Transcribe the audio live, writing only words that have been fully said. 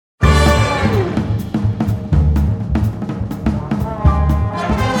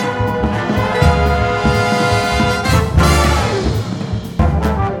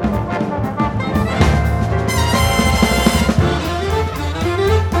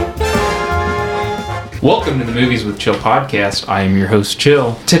Welcome to the Movies with Chill podcast. I am your host,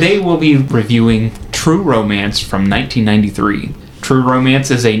 Chill. Today we'll be reviewing True Romance from 1993. True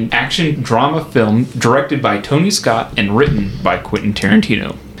Romance is an action drama film directed by Tony Scott and written by Quentin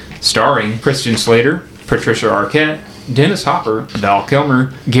Tarantino. Starring Christian Slater, Patricia Arquette, Dennis Hopper, Val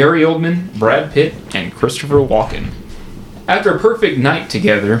Kilmer, Gary Oldman, Brad Pitt, and Christopher Walken. After a perfect night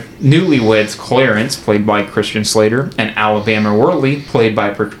together, newlyweds Clarence, played by Christian Slater, and Alabama Worley, played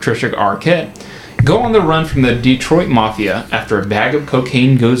by Patricia Arquette, go on the run from the Detroit mafia after a bag of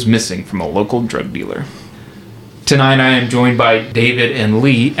cocaine goes missing from a local drug dealer. Tonight I am joined by David and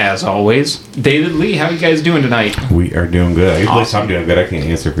Lee, as always. David, Lee, how are you guys doing tonight? We are doing good. At least I'm doing good. I can't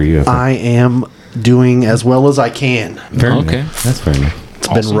answer for you. I am doing as well as I can. Fair enough. That's fair enough.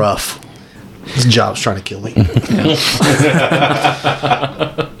 It's been rough. This job's trying to kill me.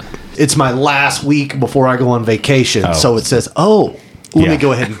 It's my last week before I go on vacation, so it says, let me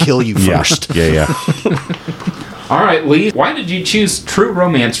go ahead and kill you first. Yeah. All right, Lee, why did you choose True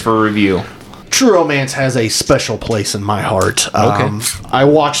Romance for review? True Romance has a special place in my heart. Okay. I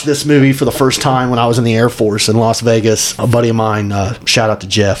watched this movie for the first time when I was in the Air Force in Las Vegas. A buddy of mine, shout out to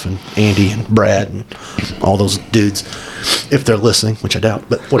Jeff and Andy and Brad and all those dudes, if they're listening, which I doubt,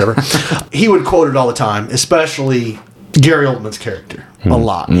 but whatever. He would quote it all the time, especially Gary Oldman's character, a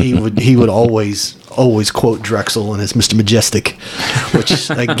lot. He would always quote Drexel and his Mr. Majestic, which,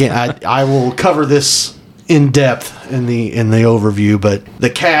 again, I will cover this in depth in the overview, but the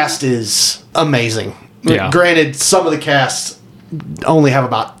cast is amazing. Yeah. Granted, some of the casts only have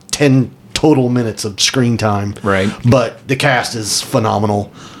about 10 total minutes of screen time. Right. But the cast is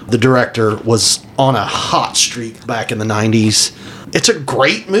phenomenal. The director was on a hot streak back in the 90s. It's a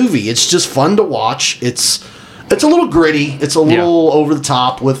great movie. It's just fun to watch. It's a little gritty. It's a little over the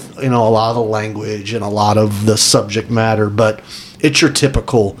top with, a lot of the language and a lot of the subject matter, but it's your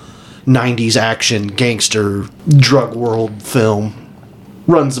typical 90s action gangster drug world film.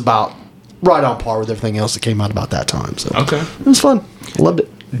 Runs about right on par with everything else that came out about that time. So Okay. it was fun. Loved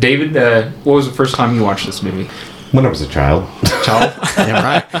it. David, what was the first time you watched this movie? When I was a child.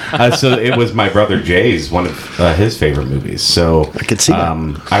 Yeah, right. So it was my brother Jay's, one of his favorite movies. So I could see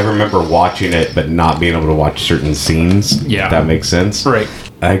that. I remember watching it, but not being able to watch certain scenes. Yeah. If that makes sense. Right.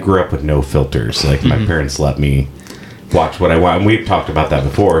 I grew up with no filters. Like, my parents let me watch what I want. And we've talked about that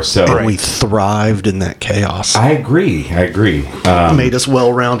before. So And we thrived in that chaos. I agree. Made us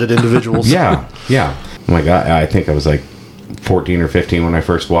well-rounded individuals. Yeah. Oh my God. I think I was like 14 or 15 when I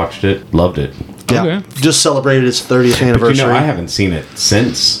first watched it. Loved it. Yeah. Okay. Just celebrated its 30th anniversary. But I haven't seen it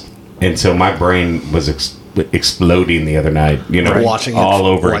since. And so my brain was exploding the other night, watching it all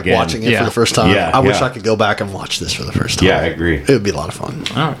over again. Watching it for the first time. Yeah, I wish I could go back and watch this for the first time. Yeah, I agree. It would be a lot of fun.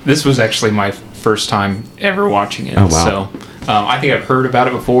 Oh, this was actually my first time ever watching it. Oh, wow. So I think I've heard about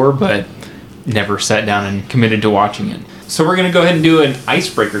it before, but never sat down and committed to watching it. So we're going to go ahead and do an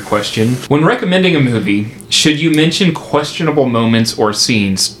icebreaker question. When recommending a movie, should you mention questionable moments or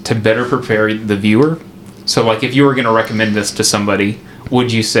scenes to better prepare the viewer? So, like, if you were going to recommend this to somebody,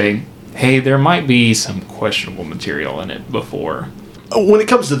 would you say, hey, there might be some questionable material in it before? When it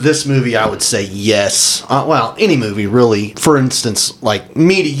comes to this movie, I would say yes. Any movie, really. For instance, like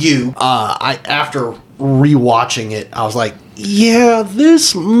Me to You, after rewatching it, I was like, yeah,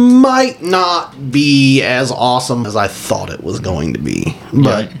 this might not be as awesome as I thought it was going to be.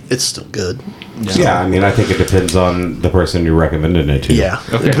 But it's still good. Yeah, I mean, I think it depends on the person you're recommending it to. Yeah,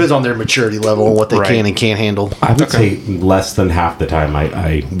 Okay. It depends on their maturity level and what they can and can't handle. I would say less than half the time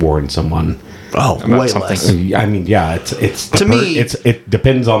I warn someone. Oh, way something. less. I mean, yeah, it's To me, it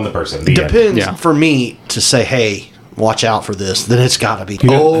depends on the person. It depends Yeah. for me to say, hey, watch out for this. Then it's got to be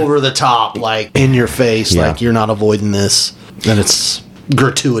over the top, like in your face, like you're not avoiding this. Then it's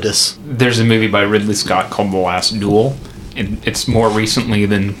gratuitous. There's a movie by Ridley Scott called The Last Duel, and it's more recently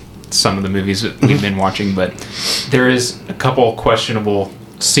than some of the movies that we've been watching, but there is a couple questionable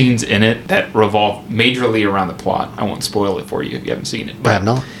scenes in it that revolve majorly around the plot. I won't spoil it for you if you haven't seen it. I have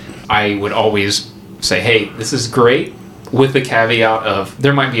not. I would always say, hey, this is great, with the caveat of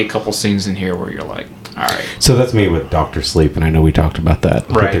there might be a couple scenes in here where you're like, all right. So that's me with Dr. Sleep, and I know we talked about that.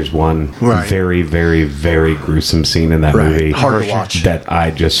 Right. But there's one very, very, very gruesome scene in that movie. Hard to watch. That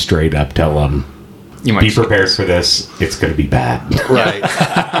I just straight up tell them, You might be prepared for this. It's going to be bad. Right.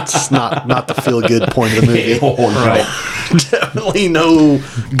 It's not the feel-good point of the movie. Right. Definitely no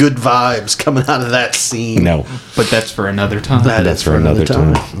good vibes coming out of that scene. No. But that's for another time. That's for another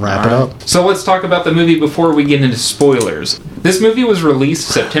time. Wrap it up. So let's talk about the movie before we get into spoilers. This movie was released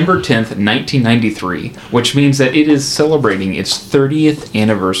September 10th, 1993, which means that it is celebrating its 30th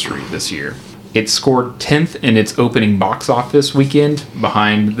anniversary this year. It scored 10th in its opening box office weekend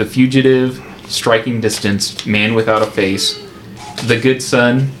behind The Fugitive, Striking Distance, Man Without a Face, The Good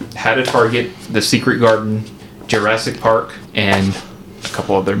Son, How to Target, The Secret Garden, Jurassic Park, and a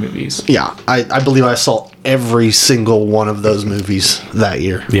couple other movies. Yeah, I believe I saw every single one of those movies that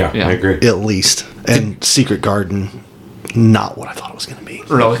year. Yeah, Yeah. I agree. At least. And Secret Garden, not what I thought it was going to be.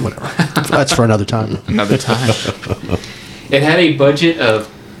 Really? Whatever. That's for another time. Another time. It had a budget of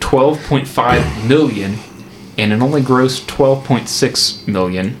 $12.5 million, and it only grossed $12.6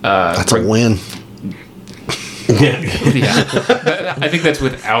 million. That's a win. Yeah, I think that's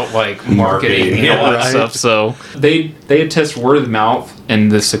without like marketing and all that right. stuff. So they attest word of mouth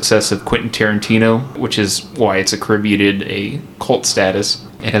and the success of Quentin Tarantino, which is why it's attributed a cult status.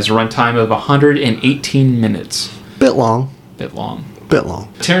 It has a runtime of 118 minutes. Bit long. Bit long.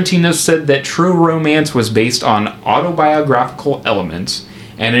 Tarantino said that True Romance was based on autobiographical elements,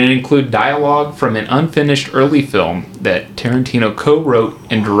 and it included dialogue from an unfinished early film that Tarantino co-wrote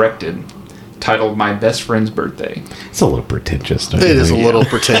and directed, titled My Best Friend's Birthday. It's a little pretentious. Don't It you is a think? little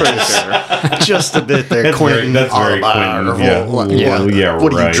pretentious. Just a bit there, That's Quentin. very Quentin. Yeah, What are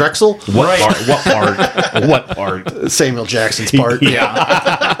you, right. Drexel? What part? What part? What part? Samuel Jackson's part.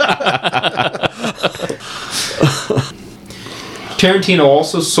 Tarantino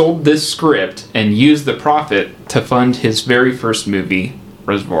also sold this script and used the profit to fund his very first movie,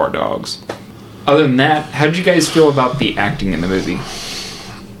 Reservoir Dogs. Other than that, how did you guys feel about the acting in the movie?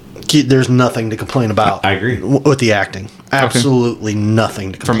 There's nothing to complain about. I agree. With the acting. Absolutely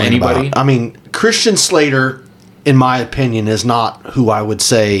nothing to complain From anybody? about. I mean, Christian Slater, in my opinion, is not who I would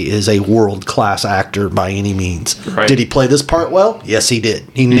say is a world-class actor by any means. Right. Did he play this part well? Yes, he did.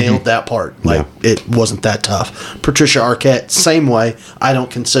 He nailed that part. Like, it wasn't that tough. Patricia Arquette, same way. I don't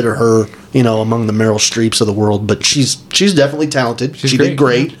consider her, among the Meryl Streeps of the world, but she's definitely talented. She did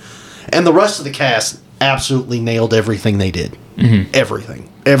great. And the rest of the cast absolutely nailed everything they did. Everything.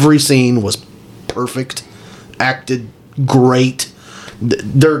 Every scene was perfect. Acted great.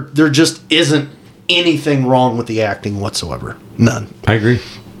 There just isn't anything wrong with the acting whatsoever. None. I agree.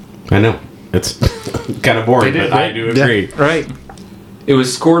 I know. It's kind of boring, but I do agree. Yeah. Right. It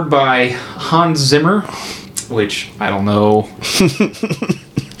was scored by Hans Zimmer, which I don't know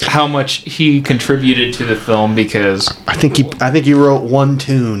how much he contributed to the film because I think he wrote one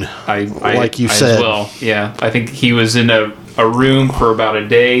tune. Like you said. as well. Yeah, I think he was in a room for about a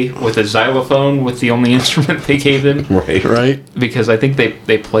day with a xylophone with the only instrument they gave him. Right. Because I think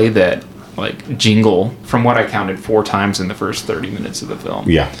they played that like jingle from what I counted 4 times in the first 30 minutes of the film.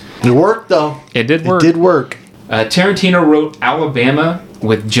 Yeah. It worked though. It did work. It did work. Tarantino wrote Alabama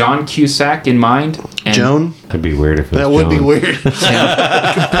with John Cusack in mind. And Joan? That'd be weird if it was That would be John. weird.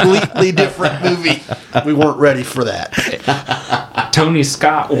 Completely different movie. We weren't ready for that. Tony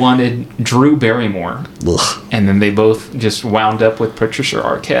Scott wanted Drew Barrymore. Ugh. And then they both just wound up with Patricia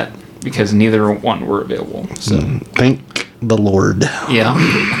Arquette because neither one were available. So Thank the Lord. yeah,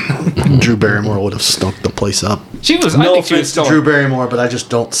 Drew Barrymore would have stunk the place up. she was. No I think she was offense to still. Drew Barrymore, but I just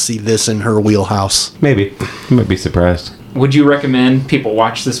don't see this in her wheelhouse. Maybe. You might be surprised. Would you recommend people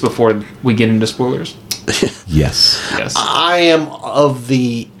watch this before we get into spoilers? Yes. Yes. I am of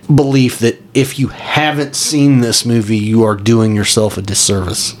the belief that if you haven't seen this movie, you are doing yourself a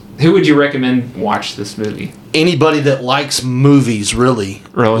disservice. Who would you recommend watch this movie? Anybody that likes movies, really.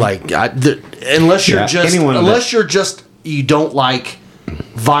 Really? Like, unless you're Yeah, just, anyone you don't like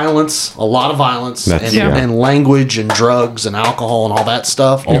violence, a lot of violence, That's- and, yeah. and language and drugs and alcohol and all that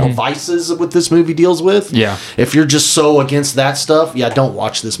stuff, all the vices of what this movie deals with. Yeah. If you're just so against that stuff, don't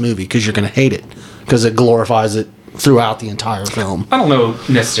watch this movie because you're going to hate it because it glorifies it throughout the entire film. I don't know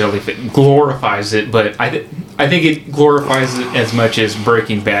necessarily if it glorifies it, but I think it glorifies it as much as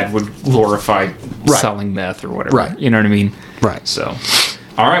Breaking Bad would glorify selling meth or whatever. Right. You know what I mean? Right. So,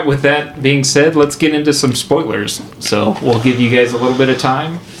 all right. With that being said, let's get into some spoilers. So we'll give you guys a little bit of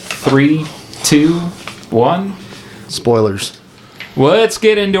time. 3, 2, 1. Spoilers. Let's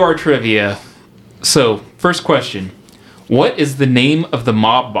get into our trivia. So, first question. What is the name of the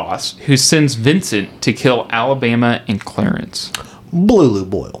mob boss who sends Vincent to kill Alabama and Clarence? Blue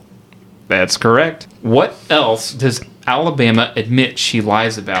Boyle. That's correct. What else does Alabama admit she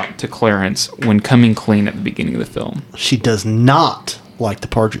lies about to Clarence when coming clean at the beginning of the film? She does not like the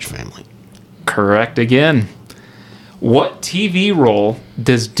Partridge Family. Correct again. What TV role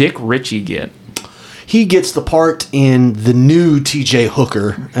does Dick Ritchie get? He gets the part in the new T.J.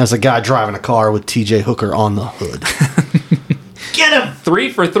 Hooker as a guy driving a car with T.J. Hooker on the hood. Get him! 3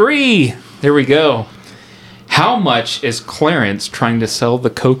 for 3. There we go. How much is Clarence trying to sell the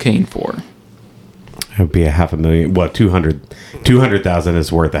cocaine for? It would be $500,000. Well, 200,000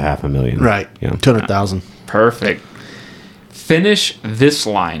 is worth $500,000. Right. Yeah. 200,000. Perfect. Finish this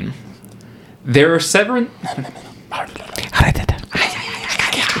line. There are seven.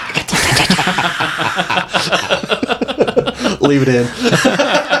 Leave it in.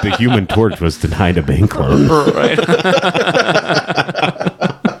 The Human Torch was denied a bank loan. Right.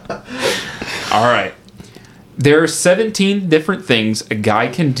 All right. There are 17 different things a guy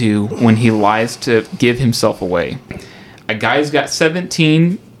can do when he lies to give himself away. A guy's got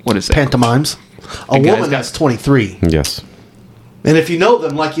 17. What is that? Pantomimes. A woman has 23. Yes. And if you know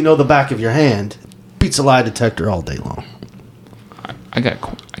them like you know the back of your hand, beats a lie detector all day long. I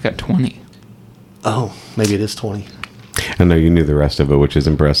got 20. Oh, maybe it is 20. I know you knew the rest of it, which is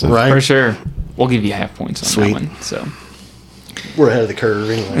impressive. Right? For sure. We'll give you half points on Sweet. that one. So. We're ahead of the curve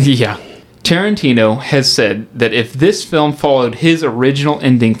anyway. Yeah. Tarantino has said that if this film followed his original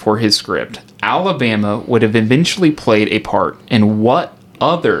ending for his script, Alabama would have eventually played a part in what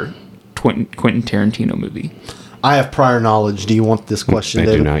other Quentin Tarantino movie? I have prior knowledge. Do you want this question, I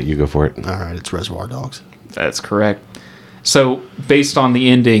David? do not. You go for it. All right, it's Reservoir Dogs. That's correct. So, based on the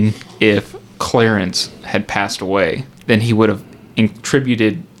ending, if Clarence had passed away, then he would have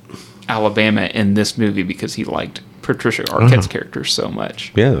attributed Alabama in this movie because he liked Patricia Arquette's character so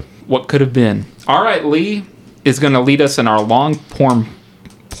much. Yeah. What could have been? All right, Lee is going to lead us in our long-form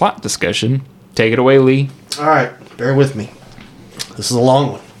plot discussion. Take it away, Lee. All right, bear with me. This is a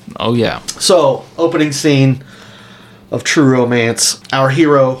long one. Oh, yeah. So, opening scene of True Romance. Our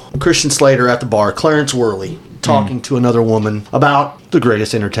hero, Christian Slater, at the bar, Clarence Worley, talking to another woman about the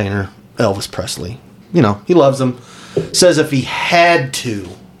greatest entertainer, Elvis Presley. You know, he loves him. Says if he had to,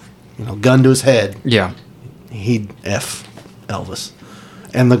 gun to his head, Yeah. he'd F Elvis.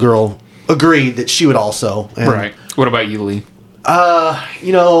 And the girl agreed that she would also. And, Right. What about you, Lee?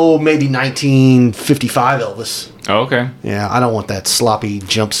 Maybe 1955 Elvis. Oh, okay. Yeah, I don't want that sloppy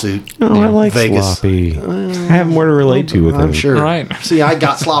jumpsuit. Oh, I like Vegas. sloppy. I have more to relate to with him. I'm sure. Right. See, I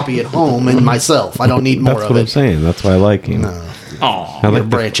got sloppy at home and myself. I don't need more That's of what it. I'm saying. That's why I like him. Oh. I like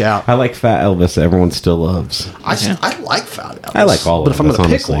branch out. I like Fat Elvis that everyone still loves. I like Fat Elvis. I like all but of if I'm Elvis, going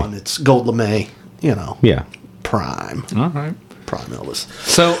to pick honestly. one, it's Gold LeMay. Yeah. Prime. All right. Prime Elvis.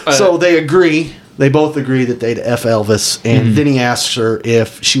 So, So they agree. They both agree that they'd F Elvis. And then he asks her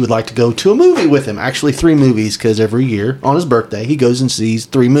if she would like to go to a movie with him. Actually, 3 movies, because every year on his birthday, he goes and sees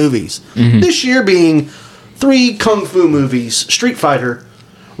 3 movies. This year being 3 Kung Fu movies: Street Fighter,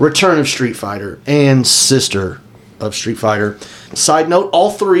 Return of Street Fighter, and Sister of Street Fighter. Side note,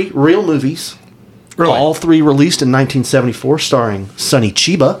 all 3 real movies. Really? All 3 released in 1974, starring Sonny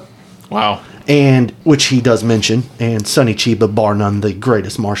Chiba. Wow. And which he does mention, and Sonny Chiba, bar none, the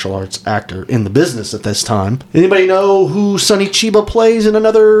greatest martial arts actor in the business at this time. Anybody know who Sonny Chiba plays in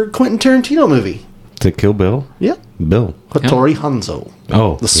another Quentin Tarantino movie? To Kill Bill? Yeah, Bill. Hattori Hanzo.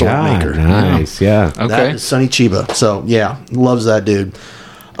 Oh, the sword maker. Nice, yeah. Okay. That is Sonny Chiba. So yeah, loves that dude.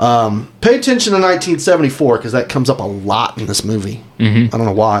 Pay attention to 1974 because that comes up a lot in this movie. I don't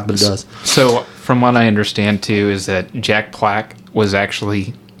know why, but it does. So, from what I understand, too, is that Jack Black was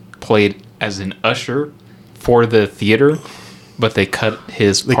actually played as an usher for the theater, but they cut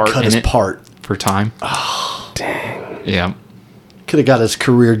his They part cut in his it part. for time. Oh, dang. Yeah. Could have got his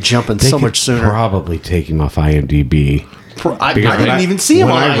career jumping They so could much sooner. Probably take him off IMDb. I Because when didn't even see him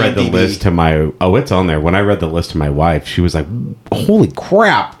when on I read the IMDb. list to it's on there. When I read the list to my wife, she was like, "Holy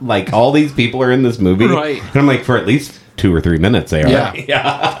crap! Like all these people are in this movie." Right. And I'm like, for at least 2 or 3 minutes, they are. Yeah.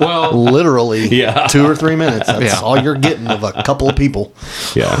 Yeah. Well, Literally, Yeah. 2 or 3 minutes. That's Yeah. all you're getting of a couple of people.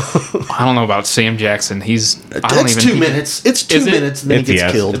 Yeah. I don't know about Sam Jackson. It's It's 2 minutes. It's 2 Is it? minutes, and then he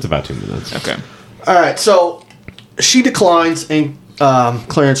gets killed. It's about 2 minutes. Okay. All right, so she declines, and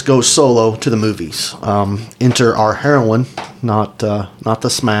Clarence goes solo to the movies. Enter our heroine, not the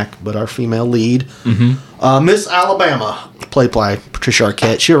smack, but our female lead, Miss Alabama, played by Patricia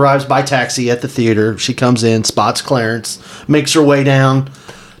Arquette. She arrives by taxi at the theater. She comes in, spots Clarence, makes her way down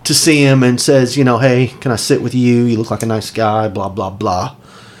to see him, and says, "Hey, can I sit with you? You look like a nice guy." Blah blah blah.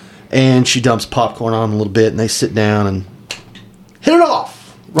 And she dumps popcorn on him a little bit, and they sit down and hit it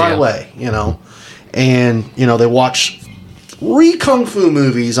off right away. And they watch 3 Kung Fu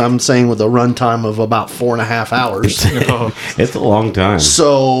movies, I'm saying, with a runtime of about 4.5 hours. It's a long time.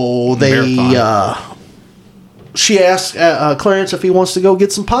 So she asks Clarence if he wants to go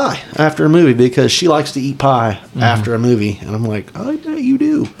get some pie after a movie because she likes to eat pie after a movie. And I'm like, I bet you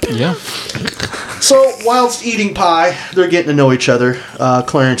do. Yeah. So whilst eating pie, they're getting to know each other.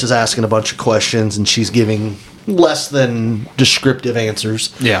 Clarence is asking a bunch of questions and she's giving less than descriptive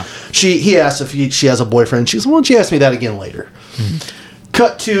answers. Yeah. He asks if she has a boyfriend. She says, "Why don't you ask me that again later?"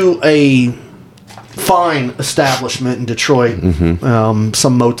 Cut to a fine establishment in Detroit,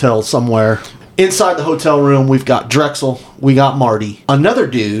 some motel somewhere. Inside the hotel room, we've got Drexel, we got Marty, another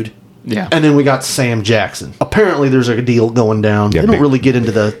dude, Yeah. And then we got Sam Jackson. Apparently, there's a deal going down. Yeah, they don't really get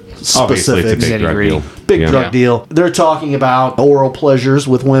into the Obviously, specifics. it's a big drug deal. Big Yeah. drug deal. They're talking about oral pleasures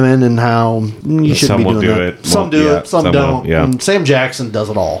with women and how you shouldn't Some be will doing do that. it. Some Well, do yeah, it. Some some don't. won't, yeah. And Sam Jackson does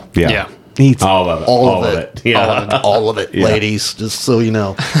it all. Yeah. He eats All of it. All of it. Yeah. All of it, Yeah. ladies, just so you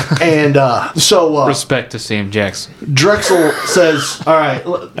know. And so Respect to Sam Jackson. Drexel says, all right,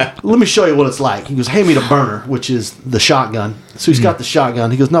 let me show you what it's like. He goes, hand me the burner, which is the shotgun. So he's got the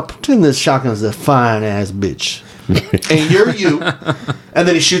shotgun. He goes, now pretend this shotgun is a fine-ass bitch. And you're you. And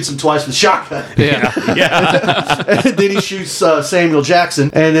then he shoots him twice with the shotgun. Yeah. And then he shoots Samuel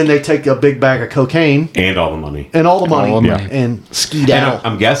Jackson. And then they take a big bag of cocaine. And all the money. And all the money. All the money. And skedaddle. And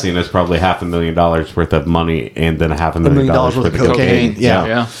I'm guessing it's probably $500,000 worth of money and then $500,000 worth of cocaine. Yeah.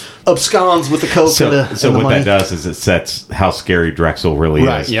 Yeah. Absconds with the coke So, and the, so and the what money. that does is it sets how scary Drexel really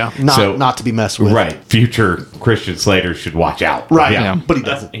Right. is. Yeah. Not to be messed with. Right. Future Christian Slater should watch out. Right. Yeah. But he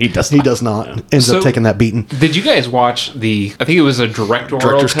doesn't. He does He not. does not. Ends So- up taking that beating. Did you guys watch I think it was a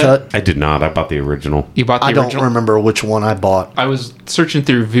Director's cut. I did not. I bought the original. You bought the I don't original? remember which one I bought. I was searching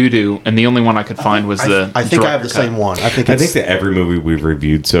through Voodoo, and the only one I could find was the I think I have the director cut. same one. I think I it's, think that every movie we've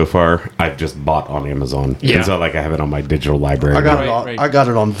reviewed so far, I've just bought on Amazon. Yeah. It's not like I have it on my digital library. I got Right, it on. right. I got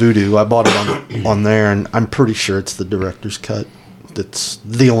it on Voodoo. I bought it on there, and I'm pretty sure it's the director's cut. That's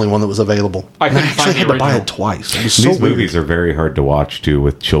the only one that was available. I And I couldn't actually find the had to buy original. it twice. It was so These weird. movies are very hard to watch too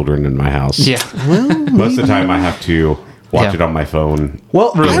with children in my house. Yeah. Most of the time I have to watch Yeah. it on my phone.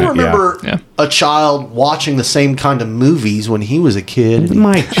 Well, I Yeah. remember Yeah. a child watching the same kind of movies when he was a kid.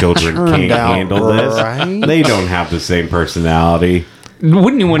 My children Turned can't out handle this. right. They don't have the same personality.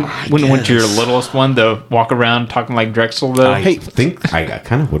 Wouldn't you want your guess. littlest one to walk around talking like Drexel though? I think I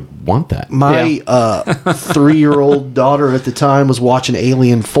kind of would want that. My 3-year-old daughter at the time was watching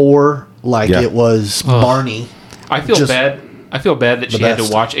Alien 4 like Yeah. it was Barney. I feel just bad. I feel bad that the she had best.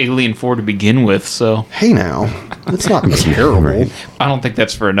 to watch Alien 4 to begin with, so Hey now, it's not terrible. Right. I don't think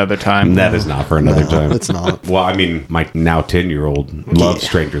that's for another time. That is not for another No, time. it's not. Well, I mean, my now 10-year-old loves Yeah.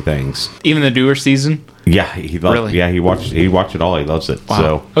 Stranger Things. Even the newer season? Yeah, he loves. Really? Yeah, he watched it all. He loves it.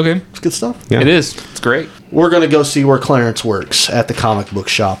 So Okay. It's good stuff. yeah. It is. It's great. We're gonna go see where Clarence works at the comic book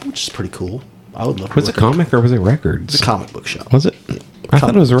shop, which is pretty cool. I would love to Was it work at comic or was it records? the comic book shop. Was it? I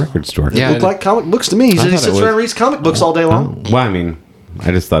thought it was a record store. Yeah. Looked like comic books to me. He said he thought it sits around and was- reads comic books all day long. Well, I mean,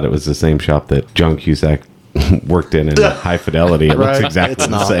 I just thought it was the same shop that John Cusack worked in High Fidelity. It looks Right. exactly It's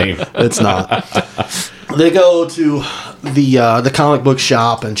the not. same. It's not. They go to the comic book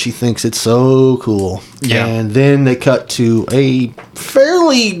shop, and she thinks it's so cool. Yeah. And then they cut to a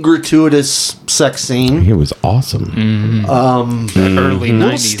fairly gratuitous sex scene. It was awesome. Early A little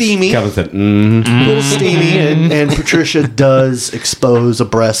 90s. steamy. Kevin said, A little steamy. And Patricia does expose a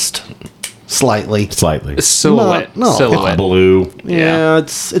breast slightly. slightly. Silhouette. No, Silhouette. Blue. Yeah,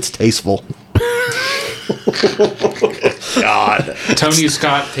 it's tasteful. God. Tony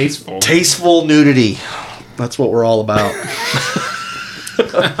Scott tasteful. Tasteful nudity. That's what we're all about.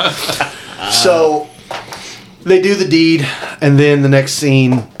 So they do the deed, and then the next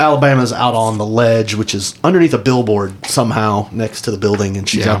scene, Alabama's out on the ledge, which is underneath a billboard somehow next to the building, and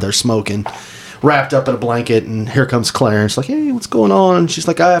she's Yeah. out there smoking, wrapped up in a blanket, and here comes Clarence, like, hey, what's going on? And she's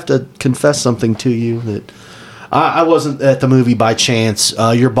like, I have to confess something to you that I wasn't at the movie by chance.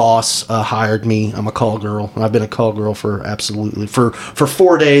 Your boss hired me. I'm a call girl, and I've been a call girl for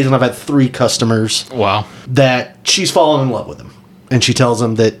 4 days, and I've had 3 customers Wow. that she's fallen in love with him. And she tells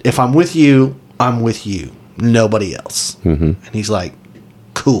him that if I'm with you, I'm with you. Nobody else. Mm-hmm. And he's like,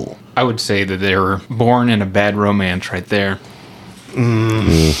 cool. I would say that they were born in a bad romance right there.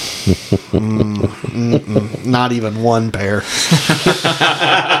 Not even one pair.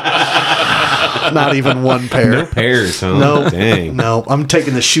 Not even one pair. No pairs, huh? No. Dang. No, I'm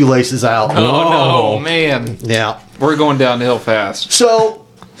taking the shoelaces out. Oh, no, man. Yeah. We're going downhill fast. So,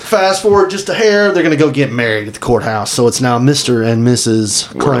 fast forward just a hair, they're going to go get married at the courthouse. So it's now Mr. and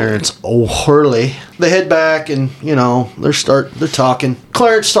Mrs. Clarence O'Hurley. They head back and, they're talking.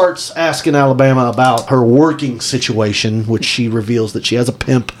 Clarence starts asking Alabama about her working situation, which she reveals that she has a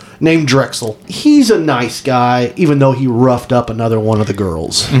pimp named Drexel. He's a nice guy, even though he roughed up another one of the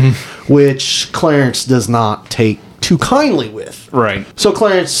girls, which Clarence does not take too kindly with. Right. So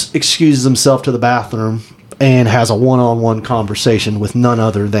Clarence excuses himself to the bathroom and has a one-on-one conversation with none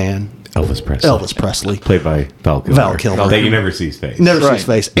other than Elvis Presley. Elvis Presley. Played by Val Kilmer. Val Kilmer. That you never see his face. Never see Right. his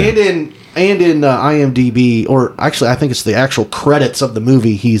face. And in IMDb, or actually I think it's the actual credits of the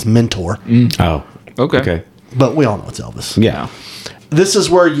movie, he's mentor. Oh. Okay. Okay. But we all know it's Elvis. Yeah. This is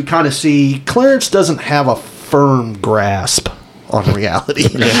where you kind of see Clarence doesn't have a firm grasp on reality.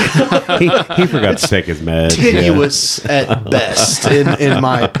 he forgot to take his meds. Tenuous at best, in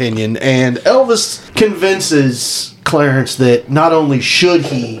my opinion. And Elvis convinces Clarence that not only should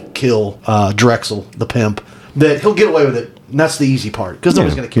he kill Drexel, the pimp, that he'll get away with it. And that's the easy part, because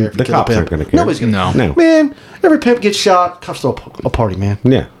nobody's going to care if you kill a pimp. Aren't gonna care. Nobody's going to. No. Man, every pimp gets shot. Cops throw a party, man.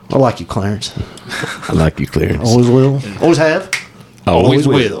 Yeah. I like you, Clarence. I like you, Clarence. Always will. Always have. Always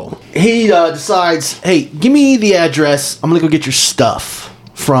will. He decides, hey, give me the address. I'm going to go get your stuff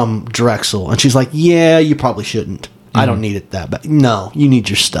from Drexel. And she's like, yeah, you probably shouldn't. I don't need it that bad. No, you need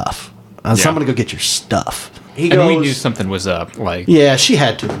your stuff. So I'm going to go get your stuff. He goes, And we knew something was up. Like, yeah, she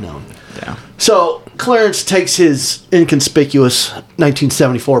had to have known. yeah. So Clarence takes his inconspicuous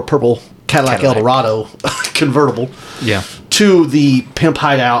 1974 purple Cadillac Eldorado convertible Yeah. to the pimp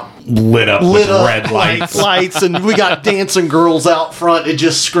hideout. Lit up with red lights. And we got dancing girls out front. It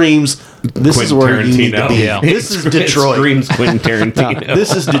just screams, this is Quentin where you need to Tarantino. be. Yeah. This is It Detroit. screams Quentin Tarantino. No,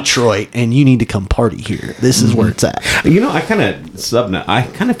 this is Detroit, and you need to come party here. This is where it's at. You know, I kind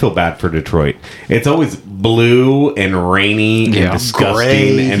of feel bad for Detroit. It's always blue and rainy and Yeah. disgusting,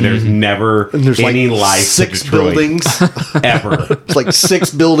 Gray. and there's never And there's any like life to 6 Detroit buildings. ever. It's like 6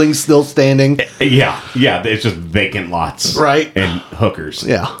 buildings still standing. Yeah, it's just vacant lots, Right. and hookers.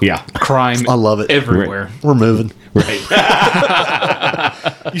 Yeah. Crime. I love it. Everywhere. We're moving. right.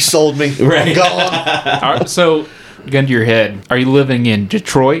 You sold me. Right. I'm gone. All right, so, gun to your head. Are you living in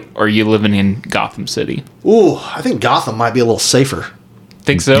Detroit or are you living in Gotham City? Ooh, I think Gotham might be a little safer.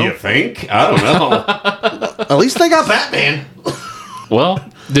 Think so? Do you think? I don't know. At least they got Batman. Well,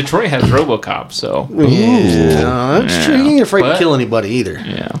 Detroit has RoboCop, so. Yeah, that's true. You ain't afraid to But- kill anybody either.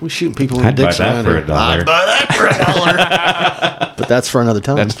 Yeah. We shooting people with I'd buy dicks that around for here. $1. I'd buy that for $1. But that's for another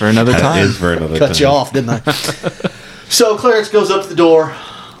time. That's for another That time. is for another Cut time. you off, didn't I? So Clarence goes up to the door.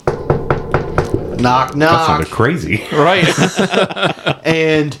 Knock, That knock. sounded crazy. Right.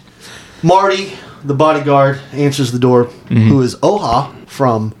 And Marty, the bodyguard, answers the door, who is Oha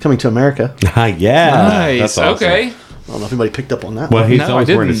from Coming to America. Yeah. Nice. That's awesome. Okay. I don't know if anybody picked up on that Well, one. he's No, I always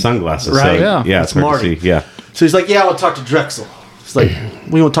wearing his didn't. sunglasses. Right, So, yeah. it's hard Marty. to see. Yeah. So he's like, yeah, I want to talk to Drexel. He's like,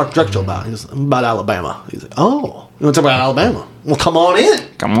 what do you want to talk to Drexel about? He goes, about Alabama. He's like, oh, you want to talk about Alabama? Well, come on in.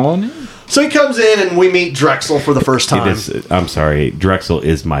 Come on in. So he comes in and we meet Drexel for the first time. I'm sorry. Drexel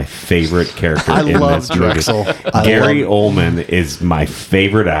is my favorite character I in love this Drexel. movie. I Gary love Oldman is my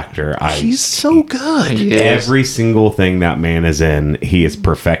favorite actor. He's so good. He is. Every single thing that man is in, he is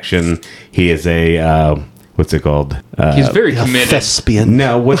perfection. He is a what's it called? He's very A committed. thespian.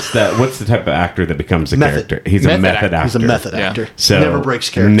 No, what's the type of actor that becomes a Method. character? He's Method a method actor. actor. He's a method Yeah. actor. So Never breaks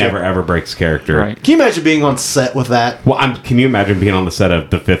character. Never ever breaks character. Right. Can you imagine being on set with that? Well, can you imagine being on the set of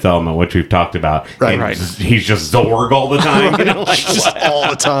The Fifth Element, which we've talked about? Right. and Right. He's just Zorg all the time. You know, like, Just all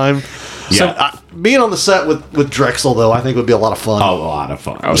the time. So Yeah. being on the set with Drexel, though, I think would be a lot of fun. a lot of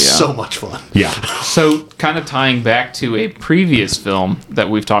fun. Oh, yeah. So much fun. Yeah. So, kind of tying back to a previous film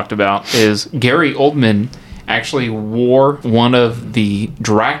that we've talked about is Gary Oldman actually wore one of the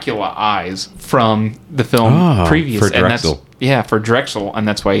Dracula eyes from the film previous. for and that's, Drexel. yeah, for Drexel, and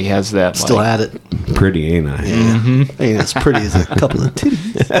that's why he has that. Still like, at it. Pretty, ain't I? Ain't as pretty as a couple of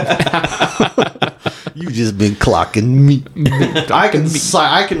titties. You just been clocking me. I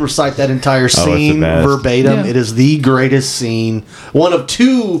can recite that entire scene best. verbatim. Yeah. It is the greatest scene. One of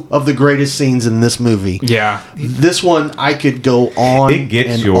 2 of the greatest scenes in this movie. Yeah. This one I could go on. It gets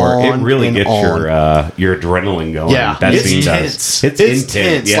and your. It on really and gets on. your adrenaline going. Yeah, that it's scene intense. does. It's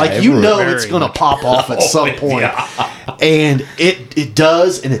intense. Yeah, like you know, very it's going to much. pop off at some point, and it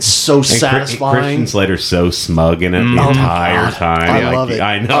does, and it's so And satisfying. Christian Slater's so smug in it the entire God, time. I Like, love it.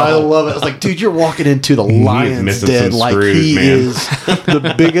 I know. I love it. I was like, dude, you're walking into the is lion's missing den some like screws, he man. is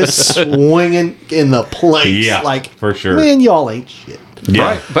the biggest swinging in the place. Yeah, like for sure. Man, y'all ain't shit. Yeah.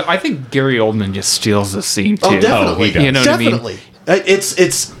 Right. But I think Gary Oldman just steals the scene, too. Oh, definitely. he does. You know what I mean? Definitely.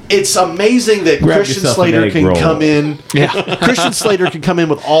 It's amazing that Grab Christian yourself an Slater egg can roll. come in. Yeah. Christian Slater can come in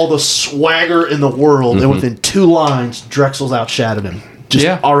with all the swagger in the world, Mm-hmm. and within 2 lines, Drexel's outshadowed him. Just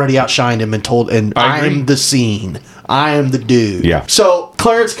Yeah. already outshined him and told, and I agree. I'm the scene. I am the dude. Yeah. So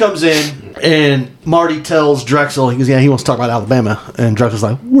Clarence comes in, and Marty tells Drexel, he goes, yeah, he wants to talk about Alabama. And Drexel's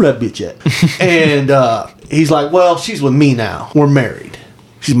like, where that bitch at? And he's like, well, she's with me now. We're married.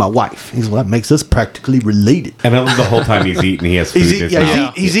 She's my wife. He's well, that makes us practically related. And I love the whole time he's eating, he has food. He's, in his yeah,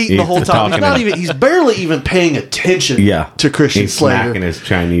 mouth. he's eating the whole He's time. He's talking not to- even. He's barely even paying attention. Yeah. To Christian He's Slater. smacking his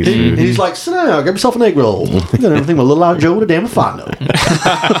Chinese And food. he's like, sit down, grab yourself an egg roll. You got everything but little out Joe to damn if I know.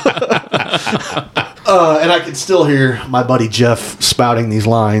 And I can still hear my buddy Jeff spouting these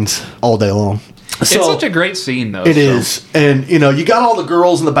lines all day long. It's such a great scene, though. It is. And, you got all the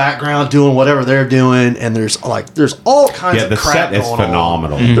girls in the background doing whatever they're doing, and there's all kinds of crap going on. The set is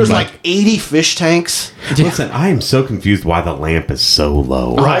phenomenal. There's like 80 fish tanks. Listen, I am so confused why the lamp is so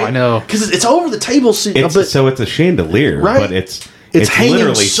low. Right? I know. Because it's over the table. So it's a chandelier, right? But it's hanging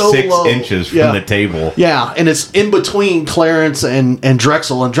literally so 6 low. inches from the table. Yeah, and it's in between Clarence and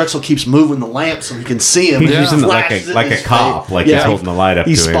Drexel, and Drexel keeps moving the lamp so he can see him. He's and using it like flashes a his cop, face. like he's holding the light up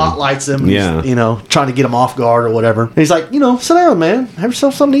he to him. He spotlights him, Yeah. he's, trying to get him off guard or whatever. And he's like, sit down, man. Have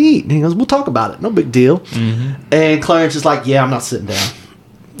yourself something to eat. And he goes, we'll talk about it. No big deal. Mm-hmm. And Clarence is like, yeah, I'm not sitting down.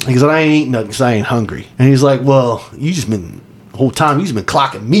 He goes, I ain't eating nothing because I ain't hungry. And he's like, well, the whole time you just been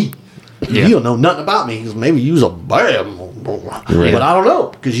clocking me. Yeah. You don't know nothing about me. He goes, maybe you was a bam. Right. But I don't know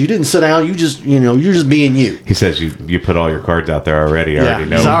because you didn't sit down. You just, you're just being you. He says you put all your cards out there already. I already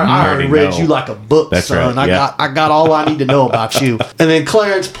know. I already read you like a book, That's son. Right. I got all I need to know about you. And then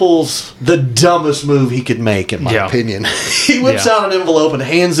Clarence pulls the dumbest move he could make, in my opinion. He whips out an envelope and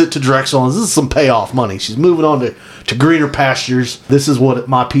hands it to Drexel. And this is some payoff money. She's moving on to greener pastures. This is what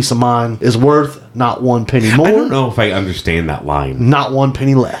my peace of mind is worth. Not 1 penny more. I don't know if I understand that line. Not 1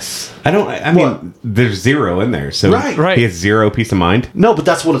 penny less. I mean, there's 0 in there, so right. He has 0 peace of mind. No, but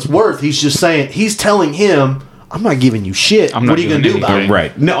that's what it's worth. He's just saying. He's telling him, "I'm not giving you shit. What are you going to do about it?"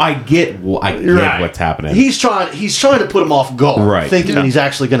 Right. No, I get what's happening. He's trying to put him off guard, right? Thinking that he's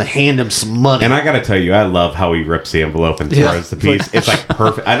actually going to hand him some money. And I got to tell you, I love how he rips the envelope and throws the piece. It's like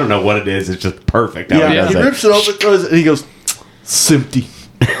perfect. I don't know what it is. It's just perfect. He rips it open, throws it, and he goes, "It's empty."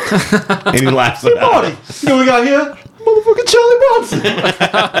 And he laughs about it. You know what we got here? Motherfucking Charlie Bronson.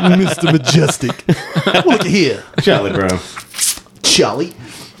 Mr. Majestic. Look at here. Charlie Brown. Charlie.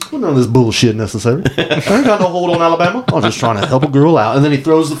 Well, none of this bullshit necessary. I ain't got no hold on Alabama. I was just trying to help a girl out. And then he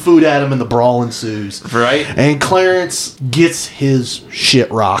throws the food at him and the brawl ensues. Right. And Clarence gets his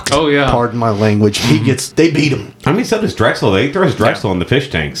shit rocked. Oh, yeah. Pardon my language. They beat him. I mean, so does Drexel. He throws Drexel in the fish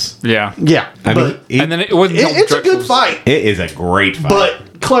tanks. Yeah. Yeah. And then it wasn't. It's a good fight. It is a great fight.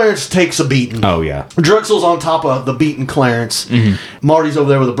 But Clarence takes a beating. Oh, yeah. Drexel's on top of the beaten Clarence. Mm-hmm. Marty's over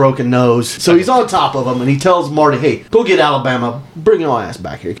there with a broken nose. So he's on top of him, and he tells Marty, hey, go get Alabama. Bring your ass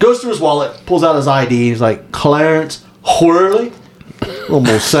back here. Goes through his wallet, pulls out his ID. He's like, Clarence Worley?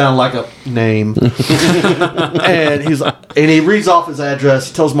 Almost sound like a name. And he reads off his address.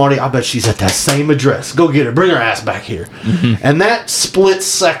 He tells Marty, I bet she's at that same address. Go get her. Bring her ass back here. Mm-hmm. And that split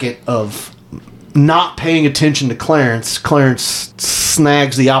second of not paying attention to Clarence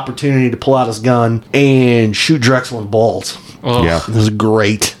snags the opportunity to pull out his gun and shoot Drexel in the balls. Oh. Yeah. It was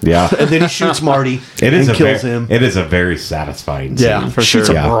great. Yeah. And then he shoots Marty and kills him. It is a very satisfying scene. Yeah, for shoots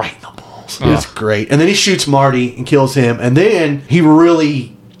sure. him right in the balls. It's great. And then he shoots Marty and kills him. And then he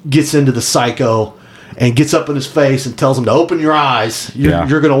really gets into the psycho and gets up in his face and tells him to open your eyes.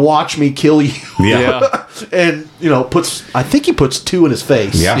 You're going to watch me kill you. Yeah. And, I think he puts 2 in his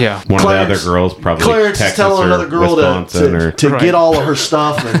face. Yeah. One Clarence, of the other girls, probably Clarence Texas is telling another girl to get all of her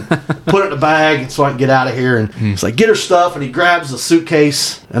stuff and put it in a bag so I can get out of here. And he's like, get her stuff. And he grabs the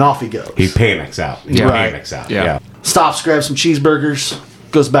suitcase and off he goes. He panics out. Yeah. Stops, grabs some cheeseburgers,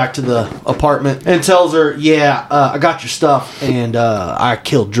 goes back to the apartment and tells her, I got your stuff and I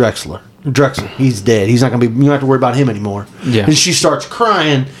killed Drexel, he's dead. He's not going to be, you don't have to worry about him anymore. Yeah. And she starts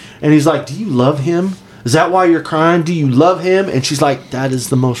crying and he's like, do you love him? Is that why you're crying? Do you love him? And she's like, that is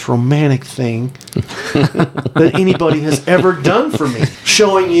the most romantic thing that anybody has ever done for me.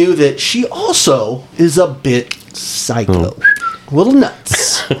 Showing you that she also is a bit psycho. A little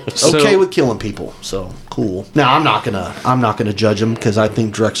nuts. Okay with killing people. So cool. Now I'm not gonna judge him because I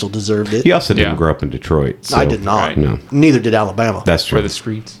think Drexel deserved it. He also didn't grow up in Detroit. So. I did not. Right. No. Neither did Alabama. That's true. For the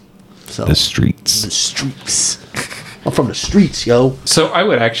streets. So, the streets. The streets. I'm from the streets, yo. So I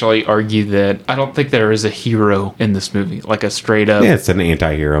would actually argue that I don't think there is a hero in this movie, like a straight up. Yeah, it's an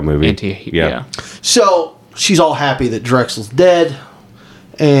anti-hero movie. Yeah. So she's all happy that Drexel's dead,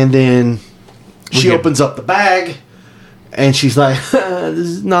 and then she opens up the bag, and she's like, "This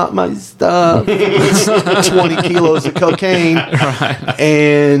is not my stuff. It's 20 kilos of cocaine." Right.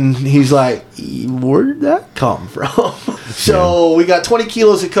 And he's like, "Where did that come from?" So we got 20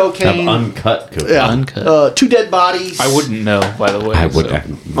 kilos of cocaine. Uncut cocaine. Yeah. Uncut. 2 dead bodies. I wouldn't know, by the way. I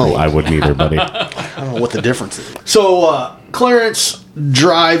wouldn't either, buddy. I don't know what the difference is. So Clarence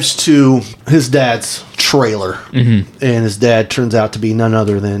drives to his dad's trailer, and his dad turns out to be none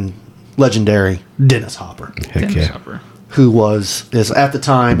other than legendary Dennis Hopper. Heck yeah. Hopper. Who is at the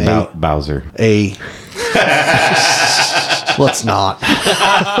time Bowser. Let's not.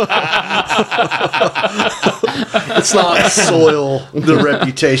 Let's not soil the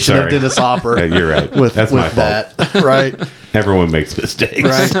reputation of Dennis Hopper. Yeah, you're right. That's my fault. Right? Everyone makes mistakes.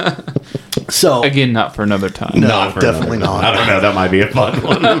 Right. So Again, not for another time. No. Not for definitely another- not. I don't know. That might be a fun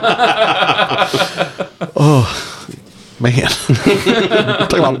one. man,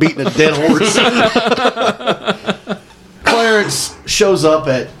 talking about beating a dead horse. Clarence shows up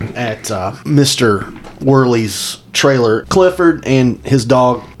at Mr. Worley's trailer. Clifford and his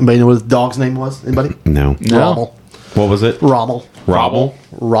dog. Anybody know what his dog's name was? Anybody? No. Rommel. What was it? Rommel. Rommel?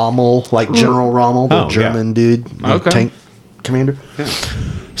 Rommel, like General Rommel, the German dude, the Okay. tank commander.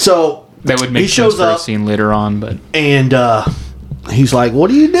 So That would make he sense shows for a up scene later on, but and he's like, "What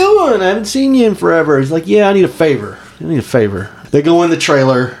are you doing? I haven't seen you in forever." He's like, "Yeah, I need a favor. They go in the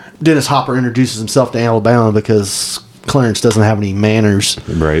trailer. Dennis Hopper introduces himself to Alabama because Clarence doesn't have any manners.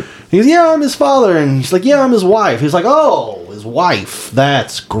 Right. He's, "Yeah, I'm his father," and he's like, "Yeah, I'm his wife." He's like, "Oh, his wife.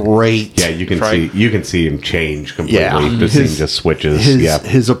 That's great." Yeah, you can Right. see him change completely. Yeah. The scene just switches.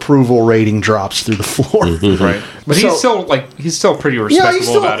 His approval rating drops through the floor. right. But So- he's still pretty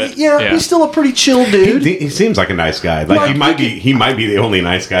respectable about it. He's still a pretty chill dude. He seems like a nice guy. Like Right. he might be the only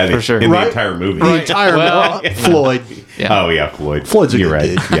nice guy For sure. in Right. the entire movie. The entire Well, Floyd. Yeah. Oh yeah, Floyd. Floyd's a You're good right.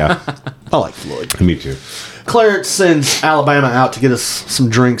 dude. Yeah, I like Floyd. me too. Clarence sends Alabama out to get us some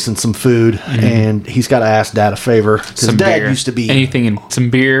drinks and some food, and he's got to ask Dad a favor because Some Dad beer. used to be anything in some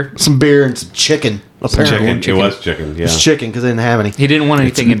beer. some beer and some chicken. Apparently, Chicken. It was chicken. Yeah. It's chicken because they didn't have any. He didn't want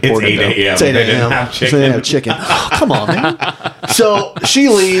anything It's imported. 8 though. a.m. It's 8 They didn't a.m. have So they didn't chicken. have chicken. Oh, come on, man. So she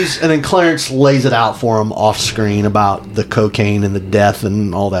leaves, and then Clarence lays it out for him off screen about the cocaine and the death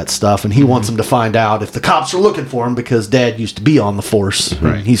and all that stuff. And he wants him to find out if the cops are looking for him because Dad used to be on the force.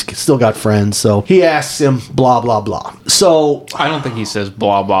 Right. He's still got friends. So he asks him, blah, blah, blah. So, I don't think he says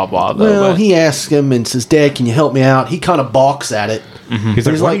blah blah blah though. well, but he asks him and says, "Dad, can you help me out?" He kind of balks at it. He's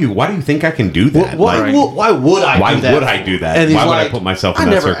like, He's why like- do you think I can do that? Why, Like, why would I Why do that? would I do that? And he's Why would I like, put myself in I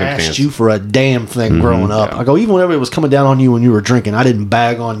that never circumstance? asked you for a damn thing growing up. I go, even whenever it was coming down on you when you were drinking, I didn't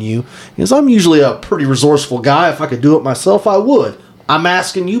bag on you. Because I'm usually a pretty resourceful guy. If I could do it myself, I would. I'm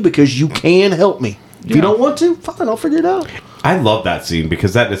asking you because you can help me. If you don't want to, fine, I'll figure it out. I love that scene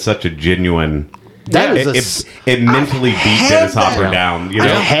because that is such a genuine. That is it mentally beat had Dennis Hopper that. down. You I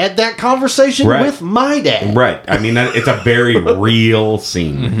know, had that conversation Right. with my dad. right? I mean, it's a very real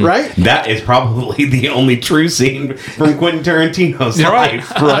scene. Right? That is probably the only true scene from Quentin Tarantino's Right.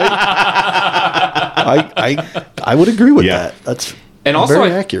 life. Right? I would agree with Yeah. that. That's and also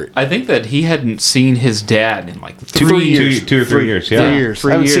very I, accurate. I think that he hadn't seen his dad in like 3 years. Two or 3 years. Yeah. 3 years.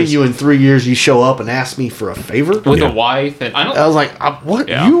 3 I haven't seen years. you in 3 years. You show up and ask me for a favor. With Yeah. a wife, and I don't. I was like, what?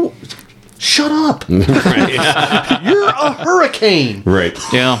 Yeah. You shut up. You're a hurricane. Right.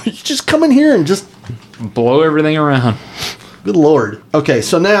 yeah, You just come in here and just, blow everything around. good Lord. Okay,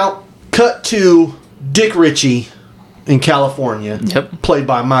 so now cut to Dick Ritchie in California. Yep. Played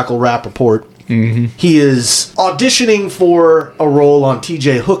by Michael Rappaport. He is auditioning for a role on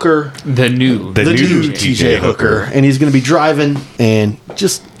T.J. Hooker. The new The new T.J. Hooker. And he's going to be driving and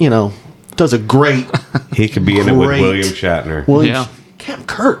just, does a great He could be in it with Great. William Shatner. William Yeah. Captain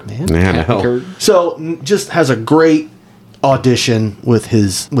Kirk, man. Yeah, I know. So just has a great audition with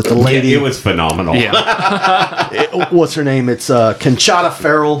the lady. Yeah, it was phenomenal. Yeah, What's her name? It's Conchata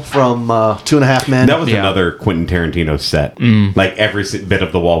Farrell from 2.5 Men. That was Yeah. another Quentin Tarantino set. Like every bit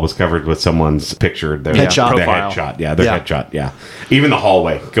of the wall was covered with someone's picture. Their Headshot. Their Profile. headshot. Yeah, their Yeah. headshot. Yeah. Even the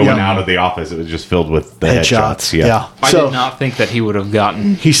hallway going Yeah. out of the office, it was just filled with the Headshots. headshots. Yeah. I So did not think that he would have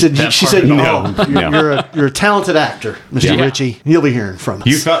gotten. he said. that She part said, at all. "No, No. you're a talented actor, Mr. Yeah. Ritchie. You'll be hearing from us."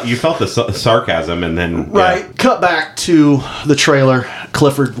 You felt the sarcasm, and then Right. Cut back to the trailer.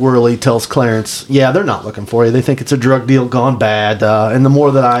 Clifford Worley tells Clarence, "Yeah, they're not looking for you. They think it's a drug deal gone bad. And the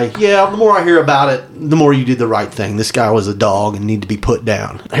more I hear about it, the more you did the right thing. This guy was a dog and need to be put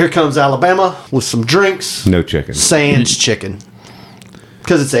down." Here comes Alabama with some drinks. No chicken. Sans chicken.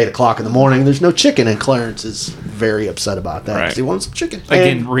 Because it's 8 o'clock in the morning, there's no chicken, and Clarence is very upset about that because Right. he wants some chicken.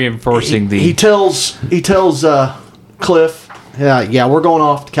 Again, And reinforcing he tells Cliff, yeah, we're going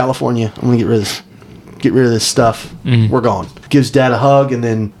off to California. I'm gonna get rid of this stuff. We're gone. Gives Dad a hug, and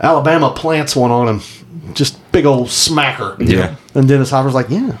then Alabama plants one on him, just big old smacker. Yeah. And Dennis Hopper's like,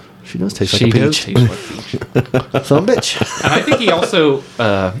 "Yeah, she does taste like she a does peach, taste like peach. son of a bitch." And I think he also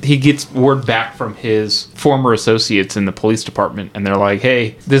he gets word back from his former associates in the police department, and they're like,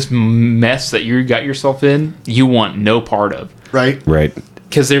 "Hey, this mess that you got yourself in, you want no part of." Right? Right.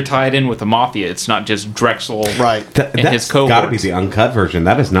 because they're tied in with the mafia. It's not just Drexel Right. and his cohorts. Got to be the uncut version.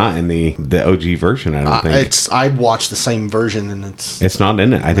 That is not in the OG version. I don't think I watched the same version, and it's not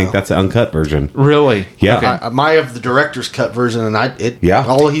in it. I think that's the uncut version. Really? Yeah. Okay. I have the director's cut version, and Yeah.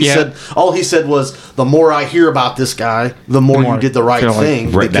 All he said was, the more I hear about this guy, the more you did the right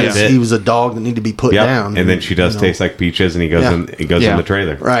thing, Right, because that's it. he was a dog that needed to be put down. And then she does taste like peaches, and he goes in the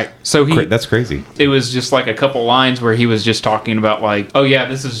trailer. Right. So that's crazy. It was just like a couple lines where he was just talking about like, oh yeah,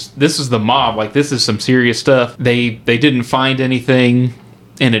 this is the mob. Like, this is some serious stuff. They didn't find anything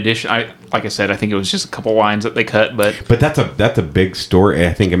in addition. Like I said, I think it was just a couple lines that they cut, but that's a big story.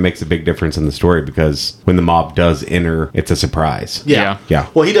 I think it makes a big difference in the story because when the mob does enter, it's a surprise. Yeah.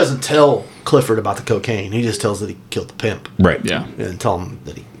 Well, he doesn't tell Clifford about the cocaine. He just tells that he killed the pimp. Right. yeah. And tell him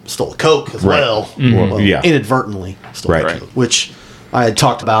that he stole the coke as Right. well. Well, yeah. Inadvertently stole Right. the coke, which I had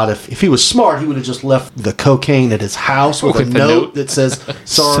talked about. If he was smart, he would have just left the cocaine at his house with a note that says,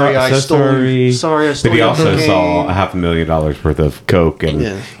 "Sorry, I stole. Sorry, I stole." But he also cocaine. saw $500,000 worth of coke,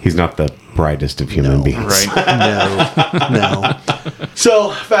 and he's not the brightest of human beings. Right. No.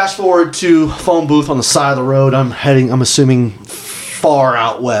 So fast forward to phone booth on the side of the road. I'm assuming far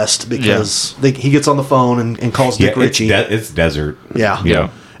out west because he gets on the phone and calls Dick Ritchie. It's desert. Yeah.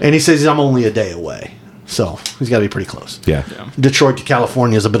 And he says, I'm only a day away. So he's got to be pretty close. Yeah. Detroit to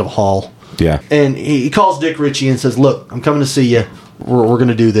California is a bit of a haul. Yeah. And he calls Dick Ritchie and says, look, I'm coming to see you. We're going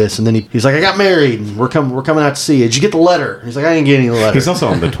to do this. And then he's like, I got married, and we're coming out to see you. Did you get the letter? And he's like, I didn't get any letter. He's also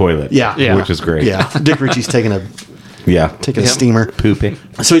on the toilet. Yeah. Which is great. Yeah. Dick Ritchie's taking a steamer. Pooping.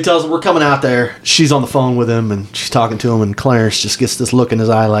 So he tells her, we're coming out there. She's on the phone with him, and she's talking to him, and Clarence just gets this look in his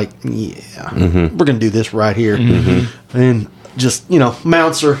eye like, we're going to do this right here. Mm-hmm. And just,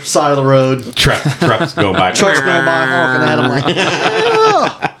 mounts her side of the road. Trucks go by. Trucks going by, honking at him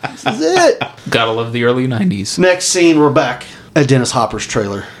like, this is it. Gotta love the early 90s. Next scene, we're back at Dennis Hopper's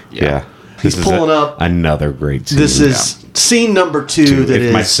trailer. Yeah. He's pulling up. Another great scene. This is scene number 2 that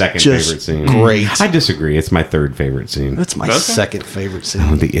is my second favorite scene. Great. I disagree. It's my third favorite scene. That's my second favorite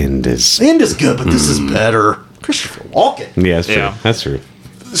scene. The end is... The end is good, but this is better. Christopher Walken. Yeah, that's true. That's true.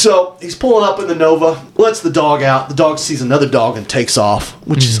 So he's pulling up in the Nova, lets the dog out. The dog sees another dog and takes off,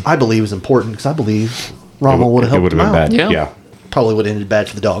 which is, I believe, is important because I believe Rommel would have helped him out. Bad. Yeah. Probably would have ended bad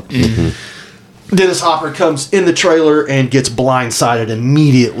for the dog. Dennis Hopper comes in the trailer and gets blindsided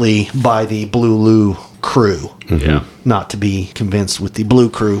immediately by the Blue Lou crew. Yeah. Not to be convinced with the Blue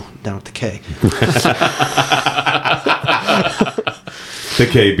crew down at the K. The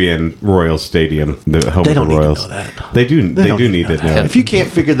K being Royal Stadium, the home They of the don't need to Royals. know that. They do. They do need to know. If you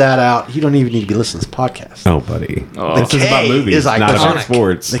can't figure that out, you don't even need to be listening to this podcast. Oh, buddy. The This is about K movies, is not iconic. about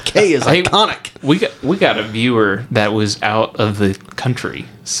sports. The K is Hey, iconic. We got a viewer that was out of the country,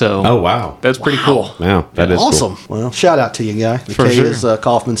 so Oh, wow. that's pretty cool. Wow, that is Awesome. cool. Well, shout out to you, guy. The For K sure. is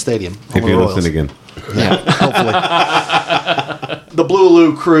Kaufman Stadium. If home of you the listen Royals. again. Yeah, hopefully. The Blue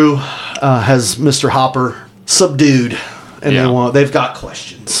Lou crew has Mr. Hopper subdued, and they've got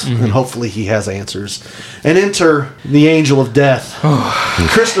questions, and hopefully he has answers. And enter the Angel of Death,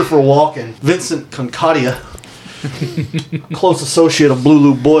 Christopher Walken, Vincent Concadia, close associate of Blue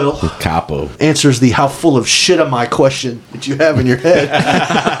Lou Boyle, Capo. answers the "How full of shit am I?" question that you have in your head.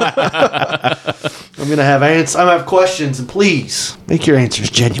 I'm gonna have questions, and please make your answers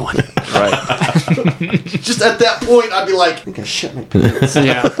genuine. Right. Just at that point, I'd be like, I think I shit my pants.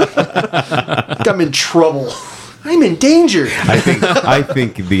 Yeah. I think I'm in trouble. I'm in danger. I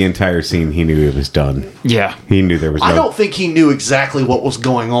think the entire scene, he knew it was done. Yeah. He knew there was no... I don't think he knew exactly what was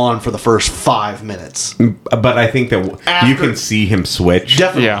going on for the first 5 minutes. But I think that you can see him switch.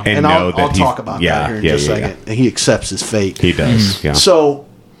 Definitely. Yeah. And know I'll that talk about that here in just a second. And he accepts his fate. He does, yeah. So,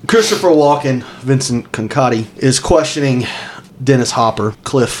 Christopher Walken, Vincent Concadia, is questioning Dennis Hopper,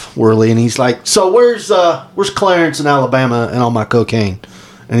 Cliff Worley, and he's like, so where's Clarence in Alabama and all my cocaine?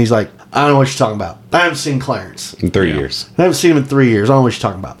 And he's like, I don't know what you're talking about. I haven't seen Clarence. In 3 years. I haven't seen him in 3 years. I don't know what you're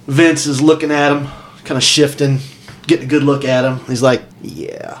talking about. Vince is looking at him, kind of shifting, getting a good look at him. He's like,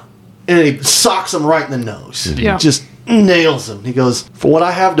 yeah. And he socks him right in the nose. Yeah. Just nails him. He goes, for what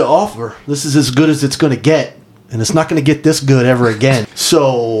I have to offer, this is as good as it's going to get. And it's not going to get this good ever again.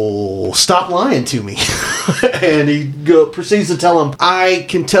 So stop lying to me. And he proceeds to tell him, I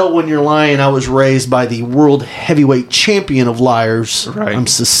can tell when you're lying. I was raised by the world heavyweight champion of liars. Right. I'm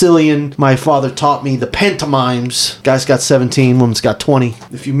Sicilian. My father taught me the pantomimes. Guy's got 17, woman's got 20.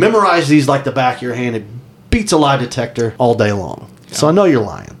 If you memorize these like the back of your hand, it beats a lie detector all day long. So I know you're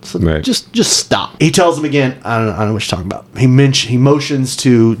lying. So just stop. He tells him again, I don't know what you're talking about. He motions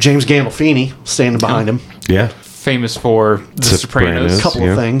to James Gandolfini standing behind him. Yeah. Famous for The Sopranos. Couple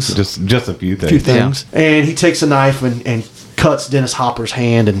of things. Just a few things. Few things. And he takes a knife and cuts Dennis Hopper's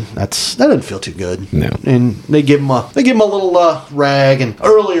hand, and that doesn't feel too good. No. And they give him a little rag. And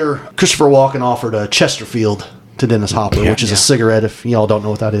earlier, Christopher Walken offered a Chesterfield to Dennis Hopper, which is a cigarette, if y'all don't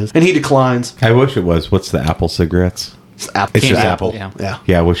know what that is. And he declines. I wish it was. What's the Apple cigarettes? It's just Apple. Yeah.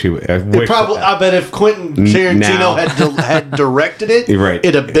 Yeah, I wish I bet if Quentin Tarantino had directed it, right,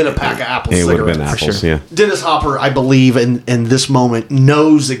 it'd have been a pack of Apple cigarettes. It would have been apples, sure. yeah. Dennis Hopper, I believe, in this moment,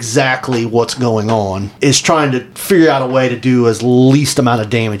 knows exactly what's going on, is trying to figure out a way to do as least amount of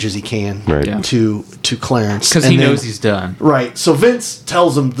damage as he can to Clarence. Because he knows he's done. Right. So Vince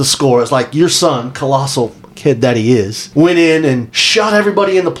tells him the score. It's like, your son, colossal kid that he is, went in and shot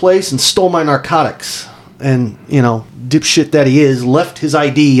everybody in the place and stole my narcotics. And, dipshit that he is, left his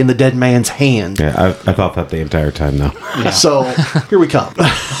ID in the dead man's hand. Yeah, I thought that the entire time, though. Yeah. So, here we come.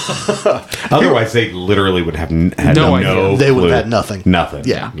 Otherwise, they literally would have had no idea. They would have had nothing. Nothing.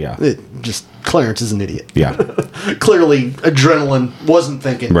 Yeah. Clarence is an idiot. Yeah. Clearly, adrenaline wasn't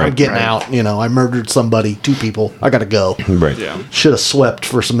thinking, right. I'm getting out. I murdered somebody, 2 people. I got to go. Right. Yeah. Should have swept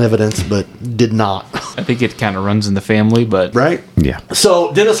for some evidence, but did not. I think it kind of runs in the family, but... Right? Yeah.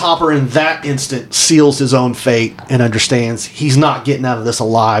 So, Dennis Hopper, in that instant, seals his own fate and understands he's not getting out of this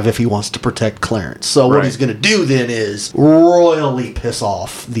alive if he wants to protect Clarence. So, what he's going to do then is royally piss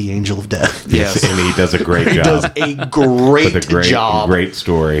off the Angel of Death. Yes. And he does a great job. He does a great job. Great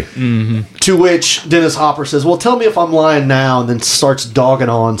story. Mm-hmm. To which Dennis Hopper says, well, tell me if I'm lying now, and then starts dogging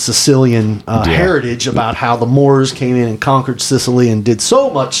on Sicilian heritage about how the Moors came in and conquered Sicily and did so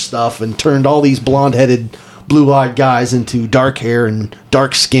much stuff and turned all these blonde-headed, blue-eyed guys into dark hair and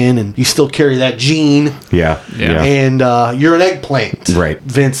dark skin, and you still carry that gene. Yeah. And you're an eggplant. Right.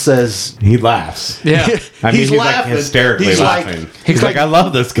 Vince says... He laughs. Yeah. He's laughing. Like hysterically laughing. He's like, I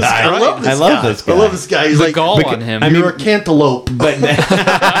love this guy. I love this guy. I love this guy. He's like, gall on him. You're a cantaloupe. But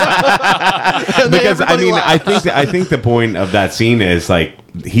because I think the point of that scene is like,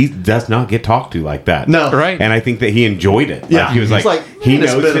 he does not get talked to like that. No. Right. And I think that he enjoyed it. Yeah. Like, he was like he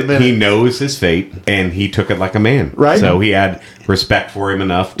knows his fate, and he took it like a man. Right. So he had respect for him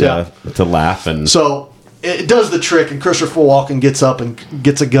enough to laugh. And so it does the trick, and Christopher Walken gets up and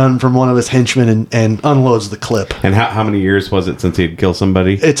gets a gun from one of his henchmen and unloads the clip. And how many years was it since he had killed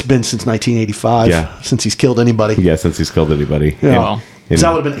somebody? It's been since 1985 since he's killed anybody. Yeah, since he's killed anybody. Yeah. Well, so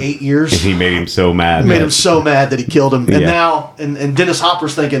that would have been 8 years. And he made him so mad. Made him so mad that he killed him. And now, and Dennis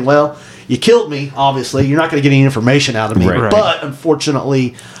Hopper's thinking, well, you killed me, obviously. You're not going to get any information out of me. Right. But,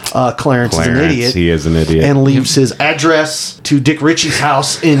 unfortunately, Clarence is an idiot. He is an idiot. And leaves his address to Dick Ritchie's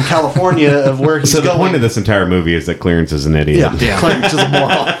house in California of where he's going. So the point of this entire movie is that Clarence is an idiot. Yeah. Clarence is a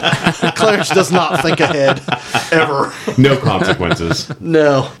moron. Clarence does not think ahead, ever. No consequences.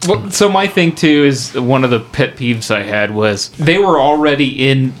 No. well, so my thing, too, is one of the pet peeves I had was they were already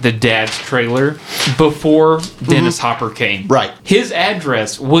in the dad's trailer before Dennis Hopper came. Right. His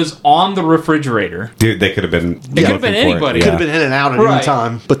address was on the refrigerator. Dude, they could have been. It could have been anybody. Could have been in and out at any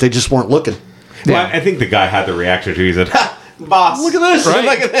time, but they just weren't looking. Well, I think the guy had the reaction to. He said, "Boss, look at this! Right?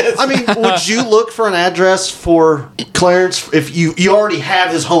 Look at this!" I mean, would you look for an address for Clarence if you already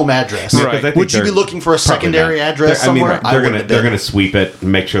have his home address? Right. Would you be looking for a secondary address somewhere? They're gonna sweep it,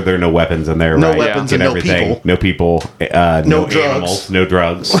 make sure there are no weapons in there. No weapons and no people, no drugs. animals, no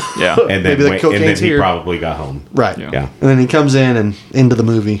drugs. Yeah. And then Maybe the cocaine's he here. probably got home. Right. Yeah. And then he comes in and into the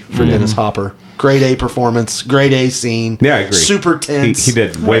movie for Dennis Hopper. Grade A performance, grade A scene. Yeah, I agree. Super tense. He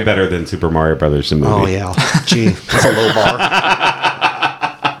did way better than Super Mario Brothers the movie. Oh yeah, gee, that's a low bar.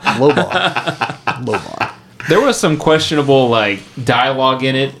 Low bar. There was some questionable dialogue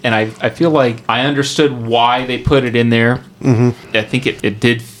in it, and I feel like I understood why they put it in there. Mm-hmm. I think it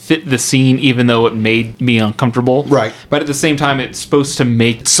did fit the scene, even though it made me uncomfortable. Right. But at the same time, it's supposed to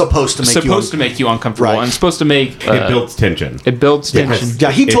make you uncomfortable, Right. and it's supposed to make it builds tension. It builds tension.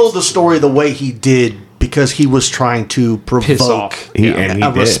 Yeah, he told the story the way he did because he was trying to provoke off. He a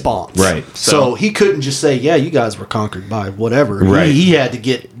did. response. Right. So he couldn't just say, yeah, you guys were conquered by whatever. Right. He had to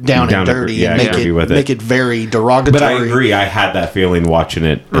get down and dirty and make it very derogatory. But I agree. I had that feeling watching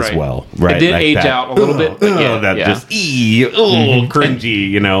it as Right. well. Right. It did age out a little bit. But Just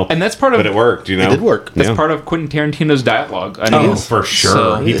cringy, And that's part of. But it worked. It did work. That's part of Quentin Tarantino's dialogue. For sure.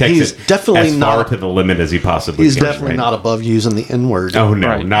 So, he takes he's it definitely as far to the limit as he possibly He's can. definitely not above using the N-word. Oh no,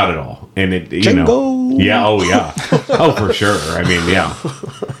 Right. not at all. And it, Django. yeah, oh yeah, oh for sure. I mean, yeah,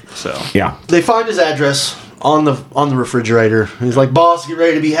 So yeah. They find his address on the refrigerator. He's like, boss, get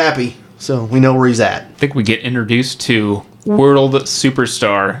ready to be happy. So we know where he's at. I think we get introduced to world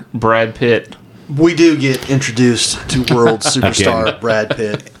superstar Brad Pitt We do get introduced to world superstar Brad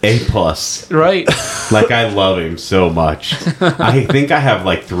Pitt. A+. Right. Like, I love him so much. I think I have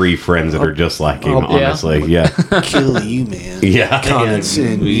like 3 friends that are just like him, honestly. Yeah. Kill you, man. Yeah.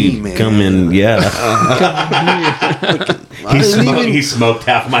 Condescend me, man. Come in, yeah. He smoked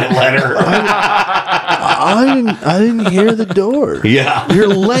half my letter. I didn't hear the door. Yeah. You're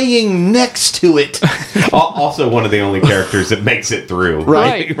laying next to it. Also, one of the only characters that makes it through.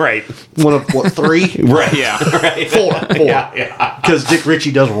 Right. Right. One of, 3? Right. Yeah. Right. 4. Yeah. Because Dick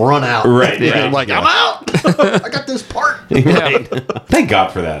Ritchie does run out. Right. Yeah. Like, I'm out. I got this part. Right. Thank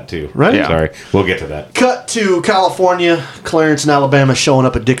God for that, too. Right? Yeah. Sorry. We'll get to that. Cut to California. Clarence and Alabama showing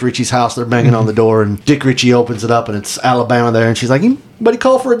up at Dick Ritchie's house. They're banging on the door, and Dick Ritchie opens it up, and it's Alabama there, and she's like, anybody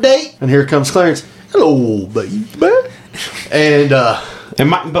call for a date? And here comes Clarence. Hello, baby. But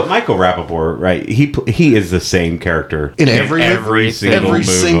Michael Rappaport, right? He is the same character In every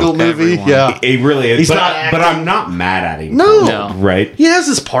single movie. Everyone. Yeah. He really is. He's but, not acting. but I'm not mad at him. No. Right? He has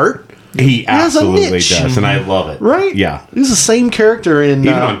his part. He has a absolutely niche. does, and I love it. Right? Yeah. He's the same character in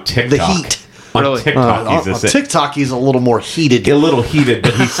Even on TikTok. The Heat. On Really? TikTok, he's the On same. TikTok, he's a little more heated. A little heated,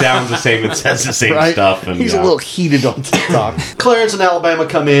 but he sounds the same and says the same Right? stuff. And He's a little heated on TikTok. Clarence and Alabama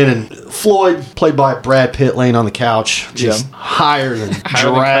come in, and Floyd, played by Brad Pitt, laying on the couch, just higher than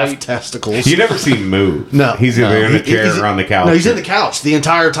giraffe height. testicles. You never see him move. No. He's either in a chair He's- or on the couch. No, he's in the couch the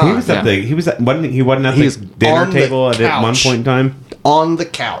entire time. He was at the. He was at. Wasn't he? Wasn't at He was the dinner on the table at one couch. point in time. On the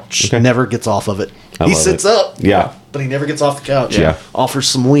couch. Okay. Never gets off of it. I He love sits it. up. Yeah. But he never gets off the couch. Yeah. Offers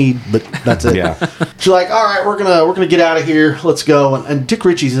some weed, but that's it. Yeah. She's like, all right, we're gonna get out of here. Let's go. And Dick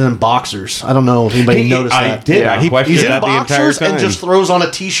Ritchie's in boxers. I don't know if anybody noticed I that. did. Yeah. I questioned He's in that the entire boxers time. and just throws on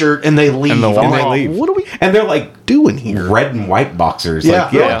a t-shirt and they leave. And they'll I'm walk like, off. leave. what are we And they're like doing here? red and white boxers. Yeah,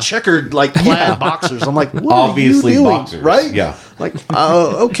 Like, they're yeah. all checkered, like plaid boxers. I'm like, what Obviously are you doing? boxers. Right? Yeah. Like,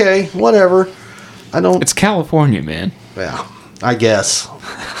 okay, whatever. I don't. It's California, man. Yeah, I guess.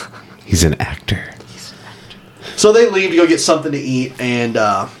 He's an actor. So they leave to go get something to eat, and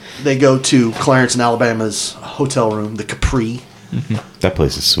they go to Clarence and Alabama's hotel room, the Capri. That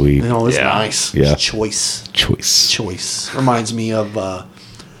place is sweet. You know, it's Yeah. nice. Yeah. It's choice. Choice. Reminds me of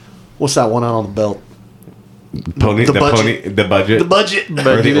what's that one out on the belt? Pony. The The budget. pony. The budget. The budget.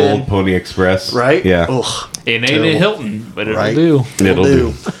 Or the old Pony Express. Right? Yeah. Ugh. It ain't Terrible. a Hilton, but it'll Right. do. It'll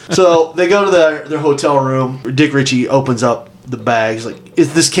do. So they go to their hotel room. Dick Ritchie opens up the bag. He's like,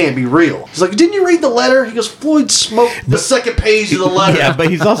 this can't be real. He's like, didn't you read the letter? He goes, Floyd smoked the second page of the letter. Yeah, but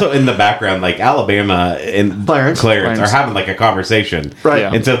he's also in the background, like Alabama and Clarence. are having like a conversation. Right.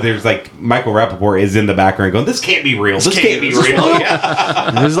 Yeah. And so there's like Michael Rappaport is in the background going, this can't be real. This can't be real.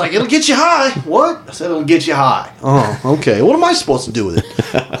 Yeah. He's like, it'll get you high. What? I said it'll get you high. Oh, okay. What am I supposed to do with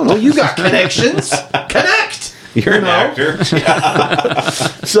it? I don't know. You got connections. Connect. You're an know? actor.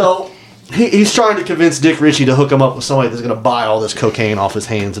 So he's trying to convince Dick Ritchie to hook him up with somebody that's going to buy all this cocaine off his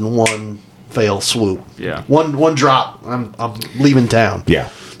hands in one fell swoop. Yeah. One drop. I'm leaving town. Yeah.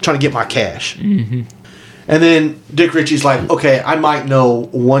 Trying to get my cash. Mm-hmm. And then Dick Ritchie's like, okay, I might know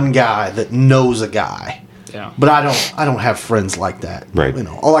one guy that knows a guy. Yeah. But I don't have friends like that. Right. You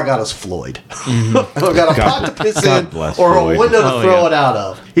know, all I got is Floyd. I don't got a pot to piss God in bless or Floyd. a window to Oh, throw yeah. it out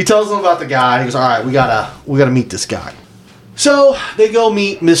of. He tells them about the guy. He goes, all right, we gotta meet this guy. So they go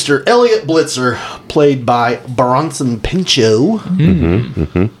meet Mr. Elliot Blitzer, played by Bronson Pinchot.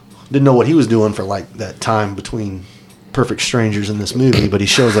 Didn't know what he was doing for like that time between Perfect Strangers in this movie, but he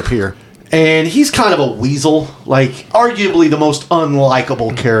shows up here. And he's kind of a weasel, like arguably the most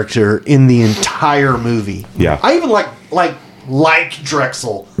unlikable character in the entire movie. Yeah. I even like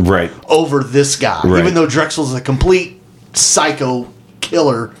Drexel Right. over this guy, Right. even though Drexel's a complete psycho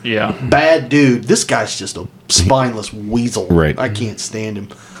killer, Yeah. bad dude. This guy's just a spineless weasel. Right. I can't stand him.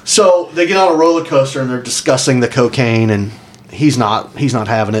 So they get on a roller coaster and they're discussing the cocaine, and he's not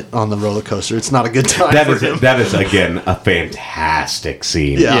having it on the roller coaster. It's not a good time for him. That is again a fantastic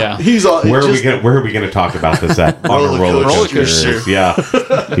scene. Yeah. Yeah. He's on. Where are we gonna talk about this at on a roller coaster? Yeah.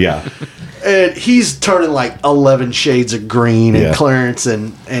 Yeah. And he's turning like 11 shades of green, and Yeah. Clarence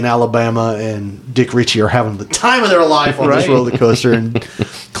and Alabama and Dick Ritchie are having the time of their life on this Right. roller coaster. And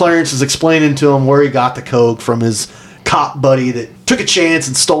Clarence is explaining to him where he got the coke from his cop buddy that took a chance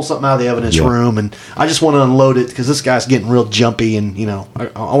and stole something out of the evidence Yeah. room. And I just want to unload it because this guy's getting real jumpy, and I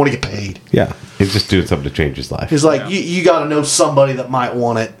want to get paid. Yeah. He's just doing something to change his life. He's like, you got to know somebody that might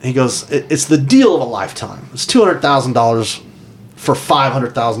want it. He goes, it's the deal of a lifetime. It's $200,000 for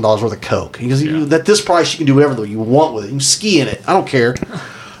 $500,000 worth of coke. He goes, at this price, you can do whatever you want with it. You can ski in it. I don't care.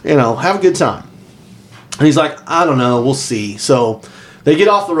 Have a good time. And he's like, I don't know. We'll see. So they get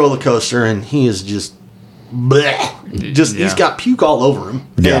off the roller coaster, and he is just bleh. Just he's got puke all over him.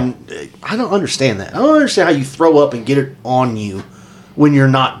 Yeah. And I don't understand that. I don't understand how you throw up and get it on you when you're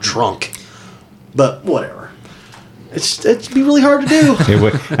not drunk. But whatever. It'd be really hard to do.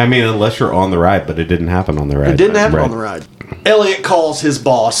 I mean, unless you're on the ride, but it didn't happen on the ride. It didn't happen on the ride. Elliot calls his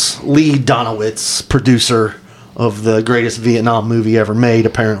boss, Lee Donowitz, producer of the greatest Vietnam movie ever made,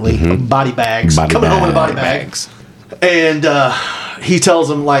 apparently. Body Bags. Coming home in body bags. And he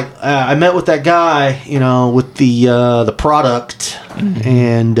tells him, like, I met with that guy, with the product.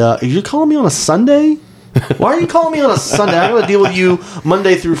 And you're calling me on a Sunday? Why are you calling me on a Sunday? I'm going to deal with you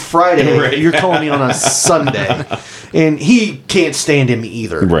Monday through Friday. Right. You're calling me on a Sunday. And he can't stand him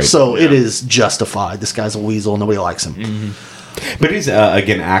either. Right. So it is justified. This guy's a weasel. Nobody likes him. But he's,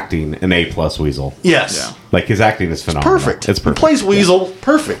 again, acting an A+ weasel. Yes. Yeah. Like, his acting is phenomenal. Perfect. It's perfect. He plays weasel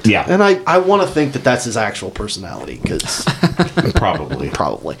perfect. Yeah. And I want to think that that's his actual personality. Cause Probably.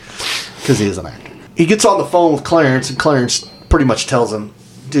 Because he is an actor. He gets on the phone with Clarence, and Clarence pretty much tells him,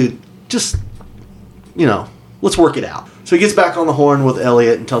 dude, just... let's work it out. So he gets back on the horn with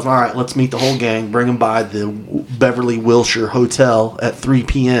Elliot and tells him, all right, let's meet the whole gang. Bring him by the Beverly Wilshire Hotel at 3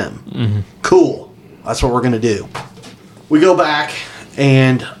 p.m. Cool. That's what we're going to do. We go back,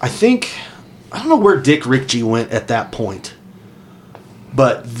 and I don't know where Dick Ritchie went at that point.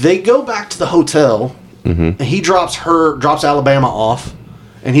 But they go back to the hotel, and he drops Alabama off,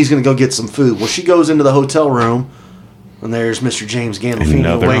 and he's going to go get some food. Well, she goes into the hotel room, and there's Mr. James Gandolfini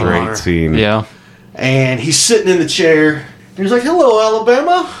Another waiting on her. great scene. Yeah. And he's sitting in the chair. And he's like, hello,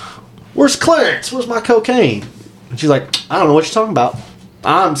 Alabama. Where's Clarence? Where's my cocaine? And she's like, I don't know what you're talking about.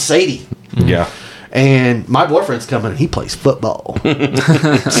 I'm Sadie. Yeah. And my boyfriend's coming and he plays football.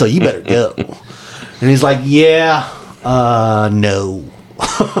 So you better go. And he's like, yeah, no.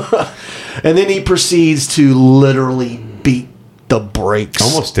 And then he proceeds to literally beat the brakes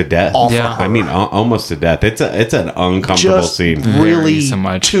almost to death. I mean, almost to death. It's an uncomfortable scene. Really so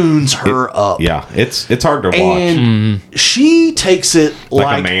much. tunes her up. Yeah, it's hard to watch. And she takes it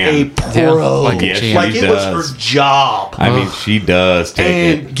like a man. pro. Like it was her job. I mean, she does take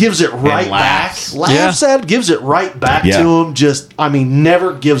it. And gives it right back. Laughs at him, gives it right back to him. Just,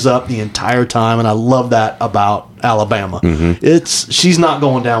 never gives up the entire time. And I love that about Alabama. She's not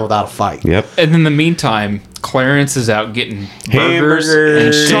going down without a fight. Yep. And in the meantime, Clarence is out getting burgers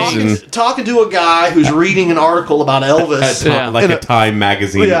and talking to a guy who's reading an article about Elvis. Like a Time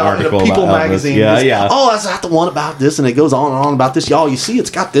magazine article in a People about magazine. Elvis. Yeah. Oh, that's not the one about this, and it goes on and on about this. Y'all, you see, it's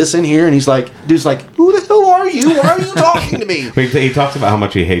got this in here, and dude's like, who the hell are you? Why are you talking to me? He talks about how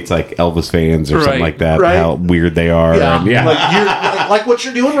much he hates like Elvis fans or something like that. Right. How weird they are. Yeah. Like what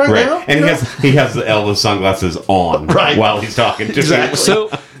you're doing right now. And he has the Elvis sunglasses on while he's talking to Exactly.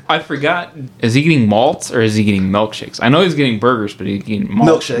 So I forgot, is he getting malts or is he getting milkshakes? I know he's getting burgers, but he's getting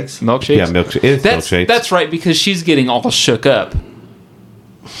milkshakes. Milkshakes? Yeah, milkshakes. That's right, because she's getting all shook up.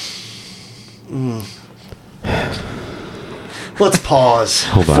 Let's pause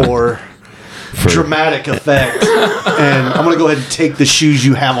for dramatic effect. And I'm going to go ahead and take the shoes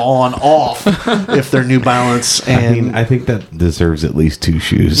you have on off if they're New Balance. And I think that deserves at least 2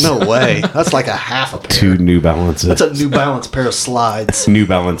 shoes. No way. That's like a half a pair. 2 New Balances. That's a New Balance pair of slides. New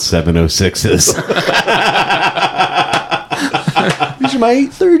Balance 706s. These are my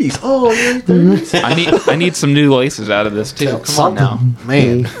 830s. Oh, your 830s. I need some new laces out of this too. Come on now.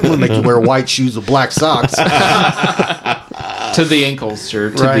 Man, I'm going to make you wear white shoes with black socks. To the ankles, sir.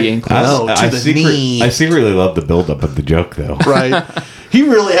 To the ankles. Knee. I secretly love the buildup of the joke, though. Right. He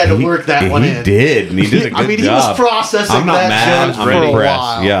really had to work that one in. He did, and he did a good job. He was processing I'm not that mad. joke I'm for a impressed.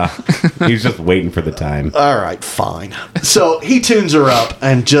 while. Yeah. He's just waiting for the time. All right, fine. So he tunes her up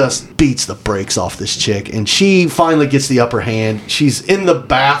and just beats the brakes off this chick, and she finally gets the upper hand. She's in the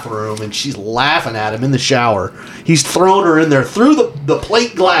bathroom, and she's laughing at him in the shower. He's thrown her in there through the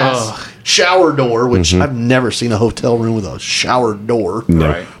plate glass shower door, which I've never seen a hotel room with a shower door. No.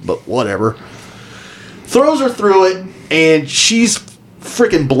 Right. But whatever. Throws her through it, and she's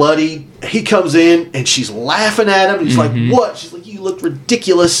freaking bloody. He comes in, and she's laughing at him. He's like, what? She's like, you look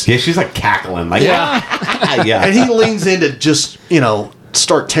ridiculous. Yeah, she's like cackling. Like, yeah. And he leans in to just,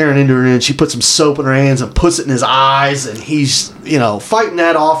 start tearing into her, and she puts some soap in her hands and puts it in his eyes, and he's, fighting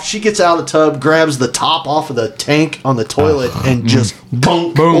that off. She gets out of the tub, grabs the top off of the tank on the toilet, and just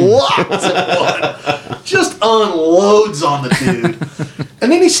boom, lots at one. Just unloads on the dude.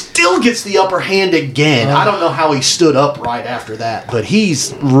 And then he still gets the upper hand again. I don't know how he stood up right after that, but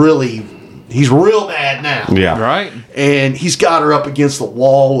he's real mad now. Yeah. Right. And he's got her up against the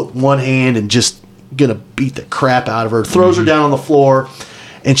wall with one hand and just gonna beat the crap out of her. Throws her down on the floor,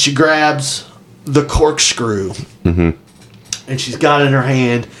 and she grabs the corkscrew, and she's got it in her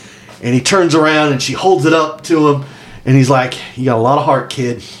hand, And he turns around and she holds it up to him. And he's like, you got a lot of heart,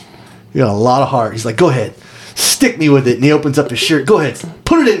 kid. You got a lot of heart. He's like, go ahead. Stick me with it. And he opens up his shirt. Go ahead.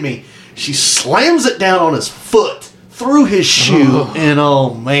 Put it in me. She slams it down on his foot through his shoe. And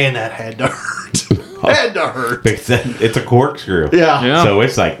oh, man, that had to hurt. Had to hurt. It's a corkscrew. Yeah. So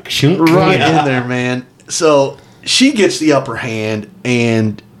it's like, right in there, man. So she gets the upper hand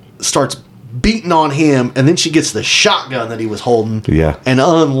and starts beating on him, and then she gets the shotgun that he was holding and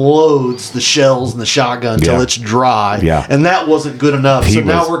unloads the shells in the shotgun until it's dry. Yeah. And that wasn't good enough. So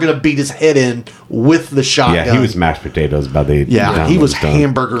now we're going to beat his head in with the shotgun. Yeah, he was mashed potatoes by the time he it was done.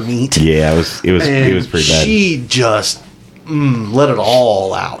 hamburger meat. Yeah, it was pretty bad. She just let it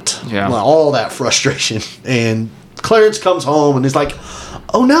all out. Yeah. All that frustration. And Clarence comes home and is like,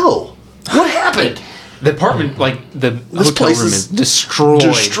 oh no, what happened? The apartment, this hotel place room is is destroyed.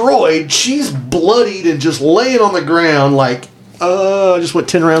 Destroyed. She's bloodied and just laying on the ground like, I just went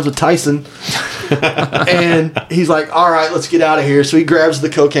 10 rounds with Tyson. And he's like, all right, let's get out of here. So he grabs the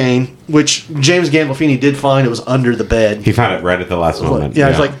cocaine, which James Gandolfini did find. It was under the bed. He found it right at the last moment. Yeah,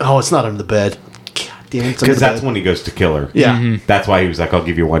 he's like, oh, it's not under the bed. God damn it. Because that's when he goes to kill her. Yeah. Mm-hmm. That's why he was like, I'll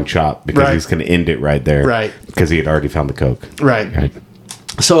give you one shot. Because he's going to end it right there. Right. Because he had already found the coke. Right.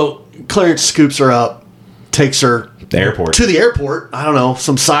 So Clarence scoops her up. Takes her to the airport. I don't know,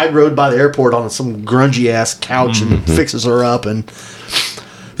 some side road by the airport on some grungy ass couch and fixes her up. And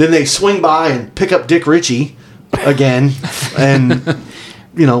then they swing by and pick up Dick Ritchie again. And,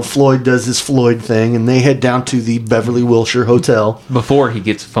 Floyd does this Floyd thing. And they head down to the Beverly Wilshire Hotel. Before he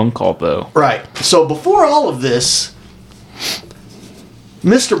gets a phone call, though. Right. So before all of this,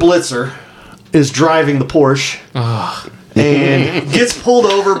 Mr. Blitzer is driving the Porsche and gets pulled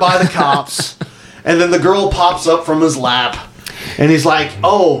over by the cops. And then the girl pops up from his lap. And he's like,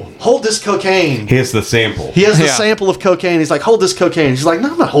 oh, hold this cocaine. He has the sample. He has the sample of cocaine. He's like, hold this cocaine. She's like,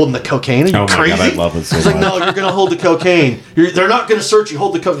 no, I'm not holding the cocaine. Are you crazy? God, I love it so He's much. like, no, you're going to hold the cocaine. They're not going to search you.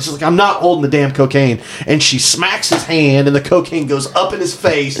 Hold the cocaine. She's like, I'm not holding the damn cocaine. And she smacks his hand, and the cocaine goes up in his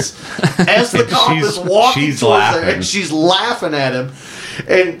face as the cop is walking towards her. And she's laughing at him.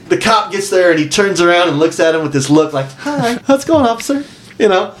 And the cop gets there, and he turns around and looks at him with this look like, hi, how's it going, officer?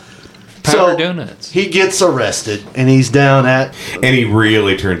 Powder donuts. He gets arrested, and he's down at... And he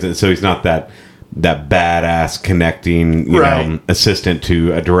really turns it, so he's not that badass connecting, assistant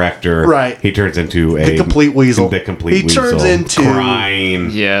to a director. Right. He turns into the complete weasel. The complete he weasel. Turns into... Crying.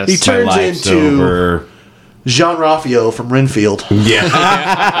 Yes. He turns My life's into... over. Jean Ralphio from Renfield. Yeah.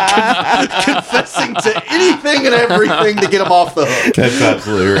 Confessing to anything and everything to get him off the hook. That's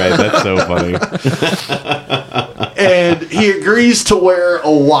absolutely right. That's so funny. And he agrees to wear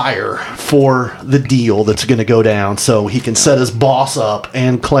a wire for the deal that's going to go down so he can set his boss up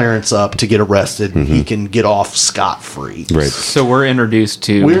and Clarence up to get arrested. And he can get off scot-free. Right. So we're introduced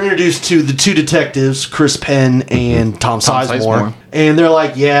to the two detectives, Chris Penn and Tom Sizemore. And they're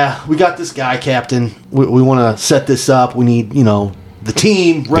like, yeah, we got this guy, Captain. We want to set this up. We need, the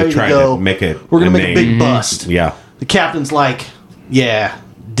team ready to go. We're going to make a big bust. Yeah. The captain's like, yeah,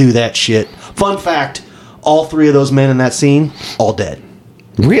 do that shit. Fun fact, all three of those men in that scene, all dead.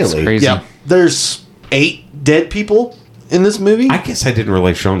 Really? That's crazy. Yeah. There's 8 dead people in this movie. I guess I didn't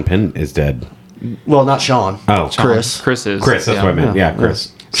realize Sean Penn is dead. Well, not Sean. Oh, Chris. Chris is. Chris, that's what I meant. Yeah,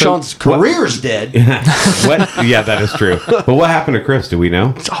 Chris. Sean's career's dead. What? Yeah, that is true. But what happened to Chris? Do we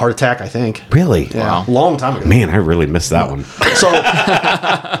know? It's a heart attack, I think. Really? Yeah, long time ago. Man, I really missed that one. So,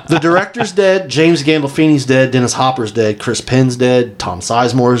 the director's dead. James Gandolfini's dead. Dennis Hopper's dead. Chris Penn's dead. Tom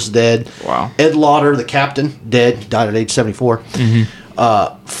Sizemore's dead. Wow. Ed Lauder, the captain, dead. Died at age 74.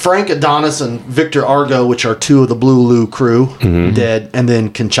 Frank Adonis and Victor Argo, which are 2 of the Blue Lou crew, dead. And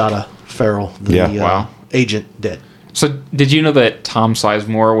then Conchata Farrell, the agent, dead. So did you know that Tom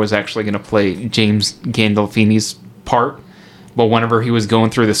Sizemore was actually going to play James Gandolfini's part? But whenever he was going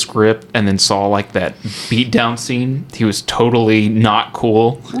through the script and then saw that beatdown scene, he was totally not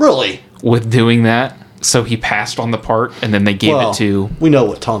cool. Really? With doing that. So he passed on the part, and then they gave it to... We know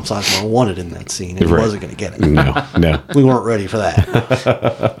what Tom Sizemore wanted in that scene, and he wasn't going to get it. No. We weren't ready for that.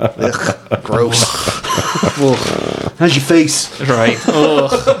 Ugh, gross. How's your face? Right.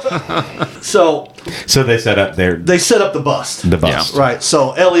 So they set up They set up the bust. Yeah. Right.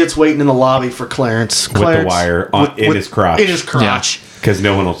 So Elliot's waiting in the lobby for Clarence. With the wire in his crotch. In his crotch. Because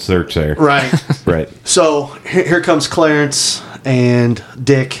no one will search there. Right. Right. So here comes Clarence and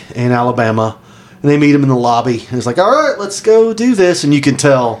Dick in Alabama. And they meet him in the lobby. And he's like, all right, let's go do this. And you can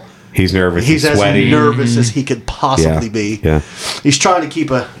tell he's nervous. He's as sweaty. nervous as he could possibly be. Yeah. He's trying to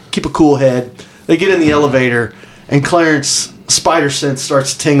keep a cool head. They get in the elevator, and Clarence spider sense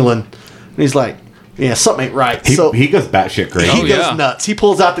starts tingling. And he's like, Yeah, something ain't right. He So goes batshit crazy. he goes nuts. He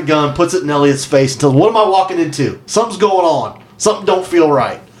pulls out the gun, puts it in Elliot's face, and tells him, "What am I walking into? Something's going on. Something don't feel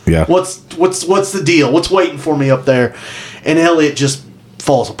right. Yeah. What's the deal? What's waiting for me up there?" And Elliot just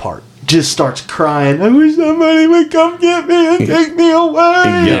falls apart. Just starts crying. "I wish somebody would come get me and take me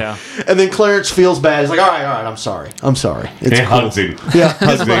away." Yeah. And then Clarence feels bad. He's like, all right, I'm sorry. It's And cool." hugs him. Yeah.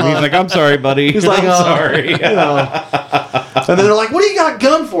 Hugs him. He's like, "I'm sorry, buddy." He's like, "I'm "Oh." sorry." And then they're like, "What do you got a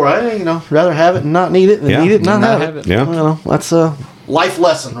gun for?" Rather have it and not need it than need it and not have it. Yeah. That's a life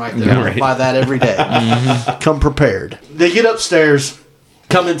lesson right there. Yeah, right. Apply that every day. Come prepared. They get upstairs,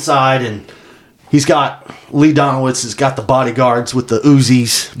 come inside, and he's got Lee Donowitz has got the bodyguards with the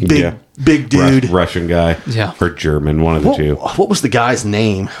Uzis. Big dude. Russian guy. Yeah. Or German, one of the two. What was the guy's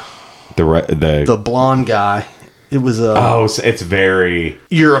name? The blonde guy. It was a it's very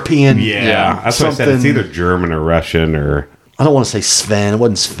European. Yeah. That's what I said. It's either German or Russian or I don't want to say Sven. It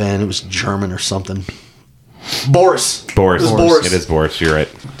wasn't Sven. It was German or something. Boris. It was Boris. It is Boris. You're right.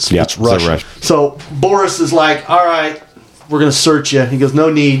 It's Russian. So Boris is like, "All right, we're going to search you." He goes,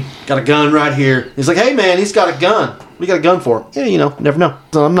 "No need. Got a gun right here." He's like, "Hey, man, he's got a gun. What do you got a gun for?" "Yeah, never know.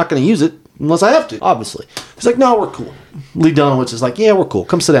 So I'm not going to use it unless I have to, obviously." He's like, "No, we're cool." Lee Donowitz is like, "Yeah, we're cool.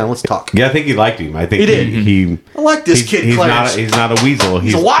 Come sit down. Let's talk." Yeah, I think he liked him. I think He did. He I like this kid, he's Clarence. he's not a weasel.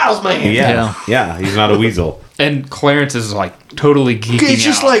 He's a wild man. Yeah. He's not a weasel. And Clarence is like totally geeking He's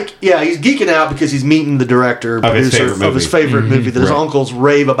just out. like, he's geeking out because he's meeting the director, producer of his favorite movie that his Right. uncles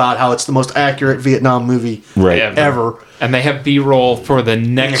rave about how it's the most accurate Vietnam movie ever. And they have B-roll for the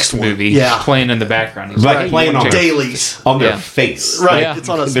next one. movie playing in the background. He's Like playing on dailies. On their face. Right. Yeah. It's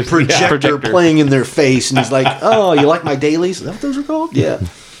on a There's- projector playing in their face. And he's like, "Oh, you like my dailies? Is that what those are called?" "Yeah."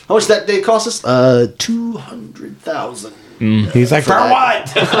 "How much that day cost us?" 200,000. He's like, "For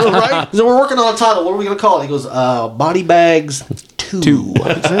what?" Right? So we're working on a title. What are we going to call it? He goes, "Body Bags 2.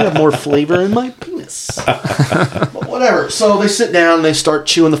 Does that have more flavor in my penis?" But whatever. So they sit down and they start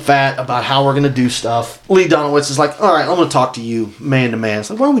chewing the fat about how we're going to do stuff. Lee Donowitz is like, "All right, I'm going to talk to you man to man."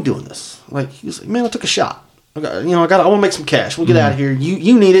 It's like, "Why are we doing this?" Like, he's like, "Man, I took a shot. I want to make some cash. We'll get out of here.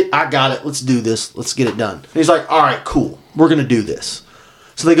 You need it. I got it. Let's do this. Let's get it done." And he's like, "All right, cool. We're going to do this."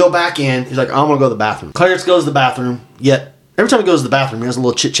 So they go back in. He's like, "I'm going to go to the bathroom." Clarence goes to the bathroom. Yet every time he goes to the bathroom, he has a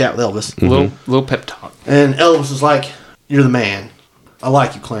little chit chat with Elvis. Little pep talk. And Elvis is like, "You're the man. I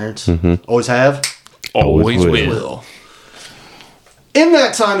like you, Clarence. Always have. Always will. In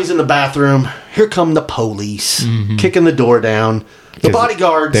that time he's in the bathroom, here come the police, kicking the door down. The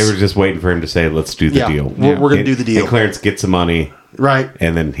bodyguards. They were just waiting for him to say, "Let's do the deal." We're going to do the deal. And Clarence gets the money. Right.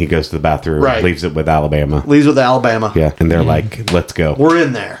 And then he goes to the bathroom. Right. Leaves it with Alabama. Leaves with Alabama. Yeah. And they're like, "Let's go." We're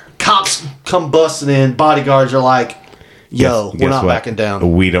in there. Cops come busting in. Bodyguards are like, "Yo, we're not backing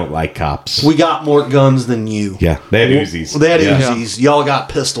down. We don't like cops. We got more guns than you." Yeah. They had Uzis. They had Uzis. Y'all got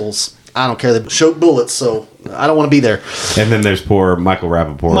pistols. I don't care. They shoot bullets, so I don't want to be there. And then there's poor Michael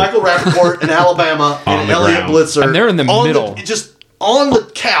Rappaport. In Alabama and the Elliot ground. Blitzer. And they're in the middle. Just on the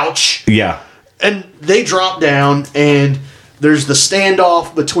couch. Yeah. And they drop down, and there's the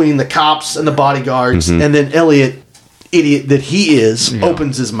standoff between the cops and the bodyguards, and then Elliot, idiot that he is,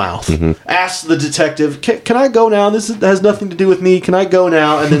 opens his mouth, asks the detective, can I go now? This has nothing to do with me. Can I go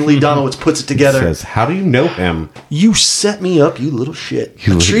now? And then Lee Donowitz puts it together. Says, "How do you know him?" "You set me up, you little shit.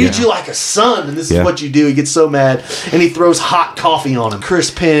 I treated you like a son, and this is what you do." He gets so mad, and he throws hot coffee on him.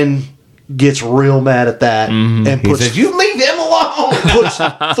 Chris Penn gets real mad at that, and He says, "You leave him alone." puts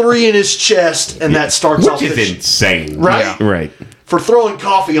 3 in his chest, and that starts off Which is insane. Right? Yeah. Right. For throwing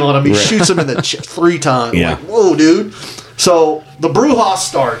coffee on him. He shoots him in the chest 3 times. Yeah. Like, whoa, dude. So the brouhaha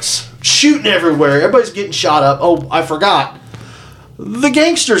starts. Shooting everywhere. Everybody's getting shot up. Oh, I forgot. The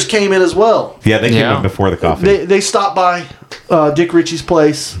gangsters came in as well. Yeah, they came in before the coffee. They stopped by Dick Ritchie's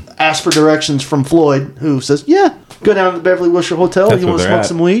place, asked for directions from Floyd, who says, "Yeah, go down to the Beverly Wilshire Hotel. That's You want where to they're smoke at.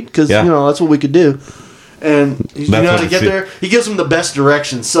 some weed? Because, Yeah. that's what we could do." And you know how what to get it's- there? He gives them the best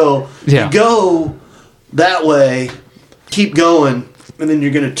directions. So Yeah. you go that way, keep going, and then you're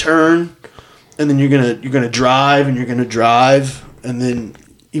going to turn, and then you're gonna drive, and you're going to drive, and then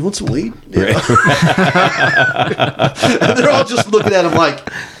you want some weed? Yeah. And they're all just looking at him like,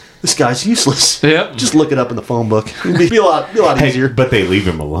 this guy's useless. Yep. Just look it up in the phone book. It'd be a lot easier. But they leave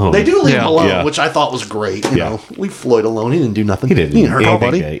him alone. They do leave him alone, Yeah. which I thought was great. You Yeah. know, leave Floyd alone. He didn't do nothing. He didn't hurt anything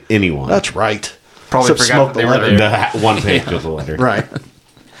nobody. to anyone. That's right. Probably Except forgot smoke that they the were letter. there. The one page of the letter. Right.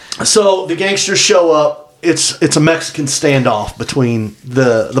 So the gangsters show up. It's a Mexican standoff between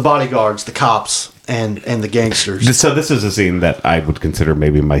the bodyguards, the cops, and the gangsters. So this is a scene that I would consider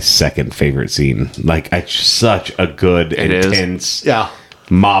maybe my second favorite scene. Like, it's such a good, intense Yeah.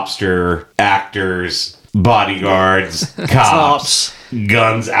 mobster, actors, bodyguards, cops,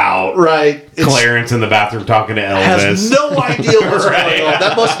 guns out. Right. Clarence in the bathroom talking to Elvis. Has no idea what's going on.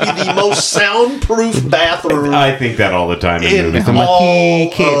 That must be the most soundproof bathroom. I think that all the time in movies. I'm all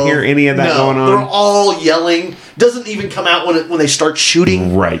like, he can't hear any of that going on. They're all yelling. Doesn't even come out when they start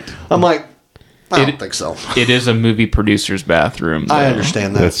shooting. Right. I'm like, I don't think so. It is a movie producer's bathroom, though. I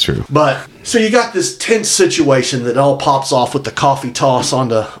understand that. That's true. But so you got this tense situation that all pops off with the coffee toss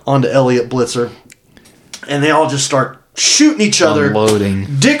onto Elliot Blitzer, and they all just start shooting each other.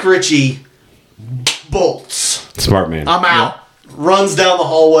 Unloading. Dick Ritchie bolts. Smart man. I'm out. Runs down the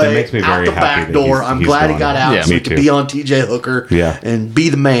hallway. That makes me out very the happy back that door. he's I'm glad he gone. got out Yeah, so me he could too. be on TJ Hooker and be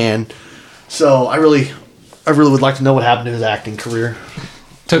the man. So I really would like to know what happened to his acting career.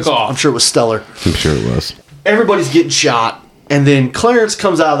 Took off. I'm sure it was stellar. I'm sure it was. Everybody's getting shot, and then Clarence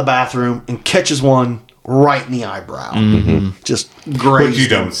comes out of the bathroom and catches one right in the eyebrow. Just grazed But you him.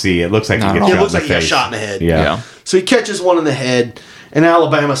 don't see. It looks like Not he at gets all. It shot looks in like the he got face. shot in the head. Yeah. So he catches one in the head, and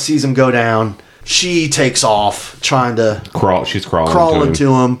Alabama sees him go down. She takes off, trying to She's crawling crawl into him.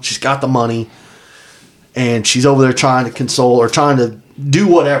 into him. She's got the money, and she's over there trying to console or trying to do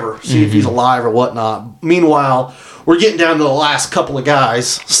whatever, see if he's alive or whatnot. Meanwhile, we're getting down to the last couple of guys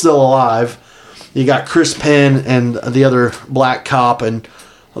still alive. You got Chris Penn and the other black cop, and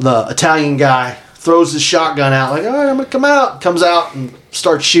the Italian guy throws his shotgun out like, all right, I'm going to come out. Comes out and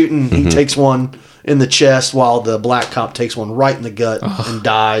starts shooting. He takes one in the chest while the black cop takes one right in the gut and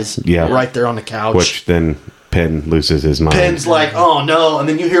dies right there on the couch. Which then Penn loses his mind. Penn's like, oh no. And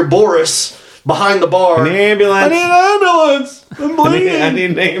then you hear Boris behind the bar. An ambulance. I need an ambulance. I'm bleeding. I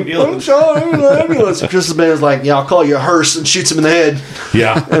need an ambulance. I'm sorry, I need an ambulance. Chris Penn's like, yeah, I'll call you a hearse, and shoots him in the head.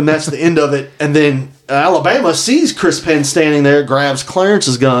 Yeah. And that's the end of it. And then Alabama sees Chris Penn standing there, grabs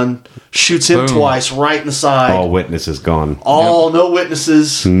Clarence's gun, shoots him twice right in the side. All witnesses gone. No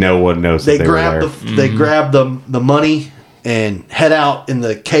witnesses. No one knows that they were there. They grab the money and head out in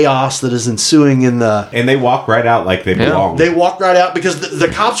the chaos that is ensuing in the. And they walk right out like they belong. They walk right out because the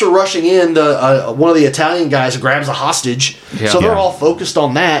cops are rushing in. One of the Italian guys grabs a hostage, so they're all focused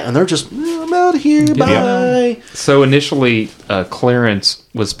on that, and they're just, I'm out of here, bye. So initially, Clarence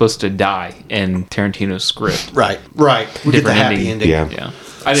was supposed to die in Tarantino's script. Right. We get the happy ending. Yeah.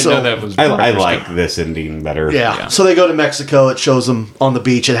 I didn't know that was. I like this ending better. Yeah. So they go to Mexico. It shows them on the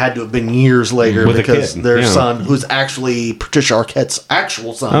beach. It had to have been years later With a because kid. their son, who's actually Patricia Arquette's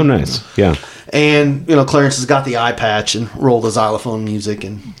actual son. Oh, nice. Yeah. And, Clarence has got the eye patch and rolled the xylophone music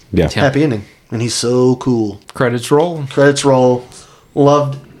and happy ending. And he's so cool. Credits roll. Credits roll.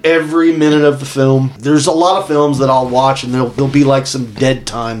 Loved every minute of the film. There's a lot of films that I'll watch and there'll be like some dead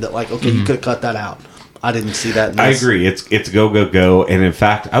time that like, okay, you could have cut that out. I didn't see that in this. I agree. It's go, go, go. And in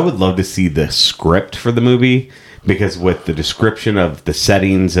fact, I would love to see the script for the movie because with the description of the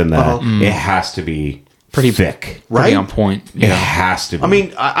settings and it has to be pretty thick. Right? Pretty on point. It has to be. I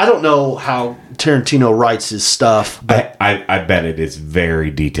mean, I don't know how Tarantino writes his stuff, but I bet it is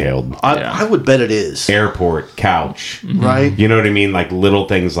very detailed. I would bet it is. Airport, couch. Right? You know what I mean? Like little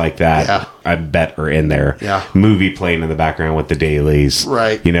things like that. Yeah. I bet are in there. Yeah. Movie playing in the background with the dailies.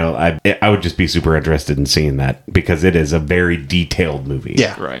 Right. I would just be super interested in seeing that because it is a very detailed movie.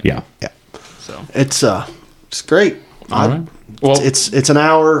 Yeah. Right. Yeah. Yeah. So It's great. all right. Well, It's an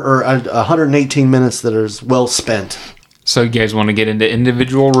hour or 118 minutes that is well spent. so you guys want to get into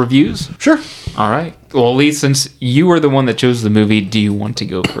individual reviews? Sure. All right. Well, Lee, since you were the one that chose the movie, do you want to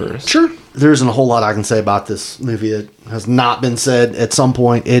go first? Sure. There isn't a whole lot I can say about this movie that has not been said at some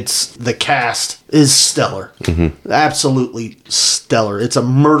point. The cast is stellar. Absolutely stellar. It's a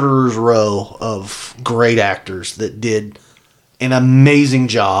murderer's row of great actors that did an amazing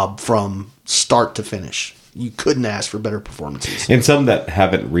job from start to finish. You couldn't ask for better performances. And some that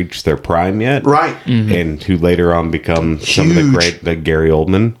haven't reached their prime yet. Right. And who later on become some of the Huge. great, the Gary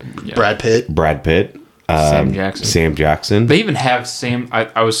Oldman, Brad Pitt. Sam Jackson. Sam Jackson. They even have Sam.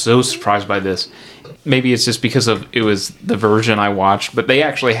 I was so surprised by this. Maybe it's just because it was the version I watched, but they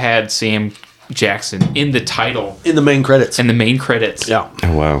actually had Sam Jackson in the title, In the main credits. in the main credits. Yeah.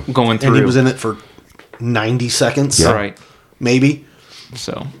 Oh, wow. Going through. And he was in it for 90 seconds. Right. Maybe.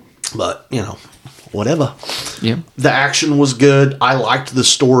 So, But, whatever. yeah. The action was good. I liked the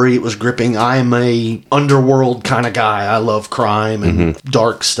story. It was gripping. I am a underworld kind of guy. I love crime and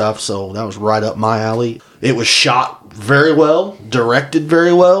dark stuff, so that was right up my alley. It was shot very well, directed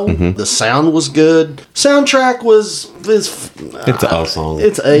very well. The sound was good. Soundtrack It's a song.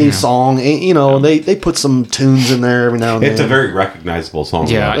 It's a song. They put some tunes in there every now and then. It's a very recognizable song.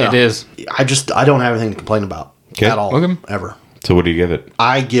 Yeah, though. it is. I don't have anything to complain about at all. Okay. Ever. So what do you give it?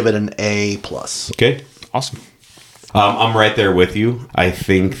 I give it an A+. Okay. Awesome. I'm right there with you. I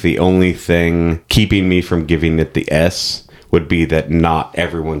think the only thing keeping me from giving it the S would be that not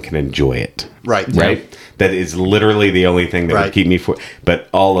everyone can enjoy it. Right. Right? That is literally the only thing that would keep me for. But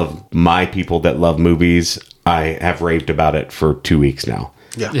all of my people that love movies, I have raved about it for 2 weeks now.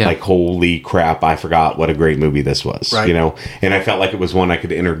 Yeah. Like, holy crap, I forgot what a great movie this was. Right. You know? And I felt like it was one I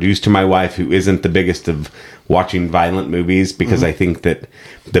could introduce to my wife, who isn't the biggest of watching violent movies, because I think that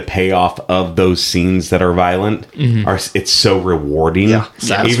the payoff of those scenes that are violent it's so rewarding. Yeah.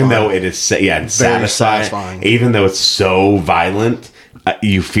 Satisfying. Even though it is satisfying. Even though it's so violent,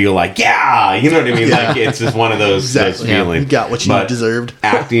 you feel like, you know what I mean? Like, it's just one of those feelings. You got what you deserved.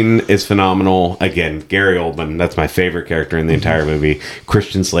 Acting is phenomenal. Again, Gary Oldman, that's my favorite character in the entire movie.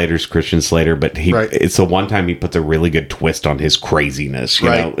 Christian Slater's Christian Slater, but it's the one time he puts a really good twist on his craziness. You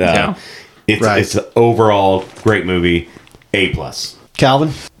know? It's an overall great movie. A+.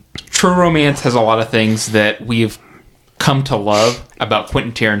 Calvin? True Romance has a lot of things that we've come to love about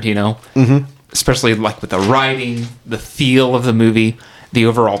Quentin Tarantino, especially like with the writing, the feel of the movie, the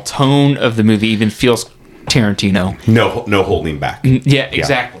overall tone of the movie even feels Tarantino. No holding back. Yeah,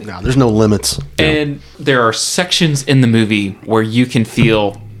 exactly. No, there's no limits. And there are sections in the movie where you can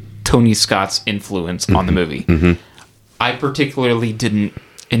feel Tony Scott's influence on the movie. I particularly didn't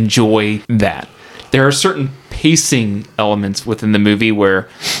enjoy that. There are certain pacing elements within the movie where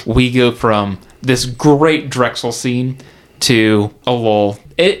we go from this great Drexel scene to a lull.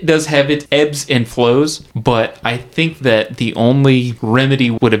 It does have its ebbs and flows, but I think that the only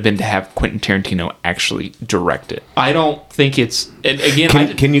remedy would have been to have Quentin Tarantino actually direct it. I don't think it's... And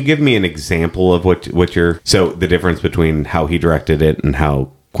again, can you give me an example of what you're... So the difference between how he directed it and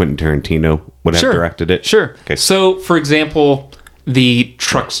how Quentin Tarantino would have directed it? Sure. Okay. So, for example, the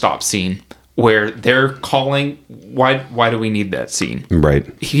truck stop scene where they're calling... Why do we need that scene? Right.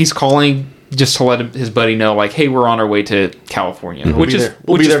 He's calling... just to let his buddy know, like, hey, we're on our way to California. We'll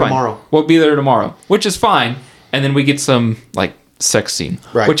be there fine. tomorrow. We'll be there tomorrow, which is fine. And then we get some, like, sex scene.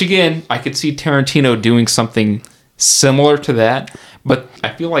 Right. Which, again, I could see Tarantino doing something similar to that. But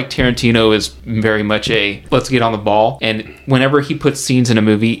I feel like Tarantino is very much a, let's get on the ball. And whenever he puts scenes in a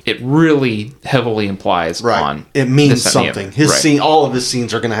movie, it really heavily implies on... It means this, that, and the something. other. His scene, all of his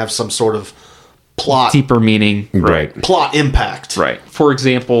scenes are going to have some sort of plot, deeper meaning. Right. plot impact. Right. For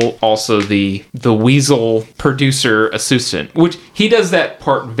example, also the Weasel producer assistant, which he does that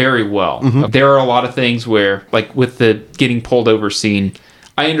part very well. There are a lot of things where, like with the getting pulled over scene,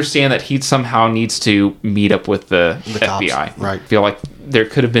 I understand that he somehow needs to meet up with the FBI. Cops. Right. I feel like there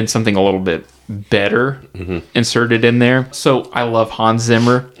could have been something a little bit better inserted in there. So I love Hans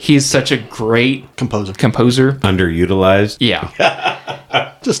Zimmer. He's such a great Composer. Underutilized.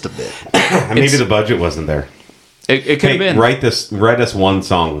 Yeah. Just a bit. Maybe the budget wasn't there. It could have been. Write us one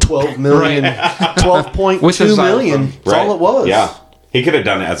song. 12 million. 12.2 million. That's all it was. Yeah. He could have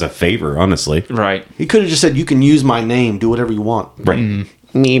done it as a favor, honestly. Right. He could have just said, you can use my name. Do whatever you want. Right.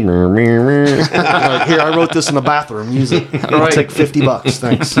 Like, here, I wrote this in the bathroom. Use it. I'll take $50.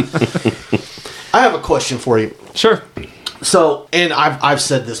 Thanks. I have a question for you. Sure. So, and I've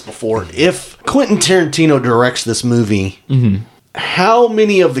said this before. If Quentin Tarantino directs this movie, how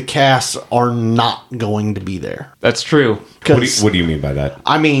many of the cast are not going to be there? That's true. What do you mean by that?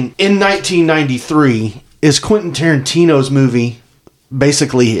 I mean, in 1993, is Quentin Tarantino's movie...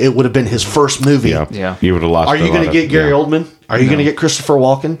 Basically, it would have been his first movie. Yeah. You would have lost. Are you going to get Gary Oldman? Are you going to get Christopher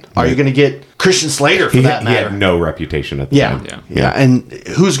Walken? Are you going to get Christian Slater for that matter? He had no reputation at the time. Yeah. And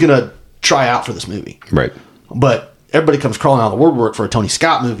who's going to try out for this movie? Right. But everybody comes crawling out of the woodwork for a Tony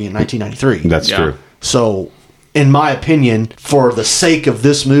Scott movie in 1993. That's true. So, in my opinion, for the sake of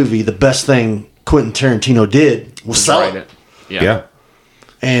this movie, the best thing Quentin Tarantino did was sell it. Yeah.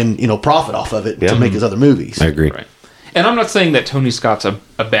 And, profit off of it to make his other movies. I agree. Right. And I'm not saying that Tony Scott's a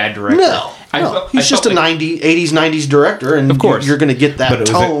bad director. No. He's just a 80s, 90s director, and of course you're going to get that but it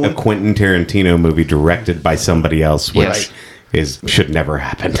tone. was a Quentin Tarantino movie directed by somebody else, which should never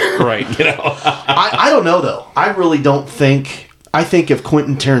happen. Right. I don't know, though. I really don't think... I think if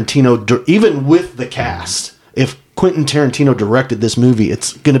Quentin Tarantino, even with the cast, if Quentin Tarantino directed this movie,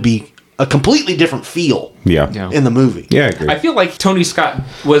 it's going to be a completely different feel in the movie. Yeah, I agree. I feel like Tony Scott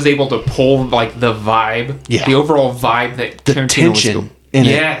was able to pull like the vibe, the overall vibe that the Tarantino tension in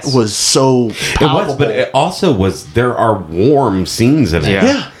it was so palpable. It was, but it also was. There are warm scenes in it.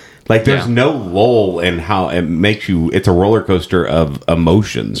 Yeah. Like there's no lull in how it makes you. It's a roller coaster of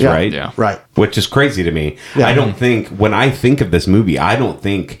emotions, right? Yeah. Right. Which is crazy to me. Yeah. I don't think when I think of this movie, I don't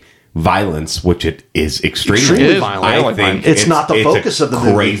think violence, which it is extremely violent. I think it's not the focus of the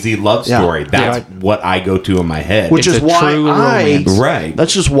movie. Crazy love story. That's what I go to in my head. Which is why right.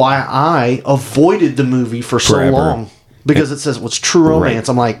 That's just why I avoided the movie for so long, because it says what's true romance.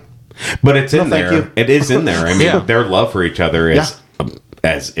 I'm like, but it's in there. It is in there. I mean, their love for each other is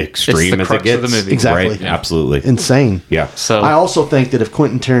as extreme as it gets. Of the movie. Exactly. Right? Yeah. Absolutely Insane. Yeah. So I also think that if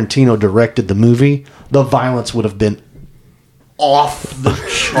Quentin Tarantino directed the movie, the violence would have been off the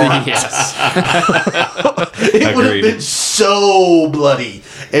charts. Yes. It would have been so bloody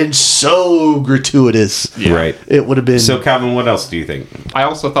and so gratuitous. Yeah. Right. It would have been. So, Calvin, what else do you think? I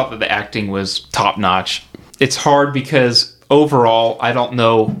also thought that the acting was top notch. It's hard because overall, I don't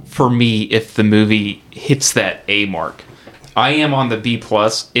know for me if the movie hits that A mark. I am on the B+.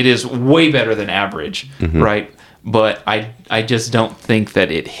 It is way better than average, right? But I just don't think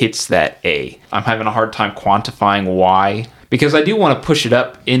that it hits that A. I'm having a hard time quantifying why. Because I do want to push it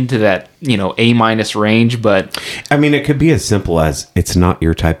up into that, A- range, but... I mean, it could be as simple as it's not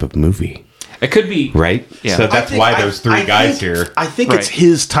your type of movie. It could be. Right? Yeah. So that's why there's three guys here. I think it's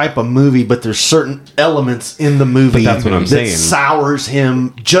his type of movie, but there's certain elements in the movie that's what I'm saying. Sours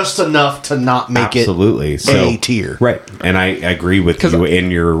him just enough to not make it A tier. Right. And I agree with you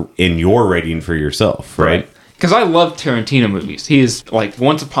in your rating for yourself, right? Because I love Tarantino movies. He is like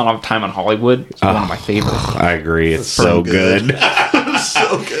Once Upon a Time in Hollywood. It's one of my favorites. I agree. It's so good.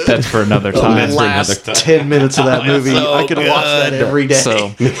 So good. That's for another time. The last 10 minutes of that movie, I could watch that every day.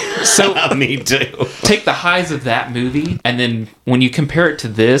 So me too. Take the highs of that movie, and then when you compare it to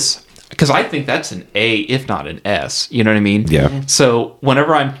this, because I think that's an A, if not an S. You know what I mean? Yeah. So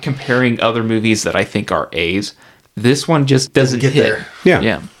whenever I'm comparing other movies that I think are A's, this one just doesn't get hit. there.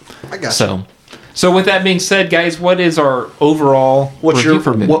 Yeah. I got you. So with that being said, guys, what is our overall review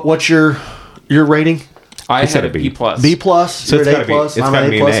for movie? What's your rating? I had a B+. B+? So it's gotta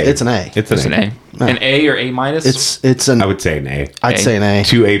be an A. It's an A. It's an A. An A or A-? It's an... I would say an A. I'd say an A.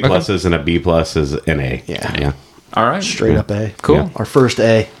 2 A+s and a B+ is an A. Yeah. All right. Straight up A. Cool. Yeah. Our first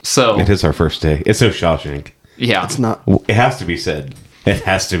A. So it is our first A. It's no Shawshank. Yeah. It's not... It has to be said. It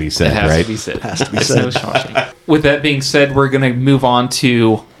has to be said, It has right? to be said. It has to be It's said. no Shawshank. With that being said, we're going to move on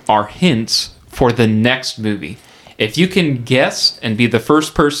to our hints for the next movie. If you can guess and be the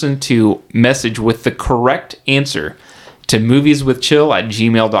first person to message with the correct answer to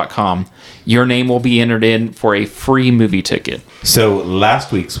movieswithchill@gmail.com, your name will be entered in for a free movie ticket. So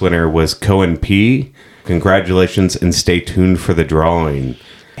last week's winner was Cohen P. Congratulations and stay tuned for the drawing.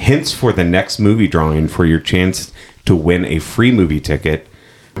 Hints for the next movie drawing for your chance to win a free movie ticket.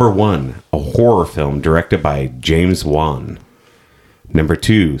 Number 1, a horror film directed by James Wan. Number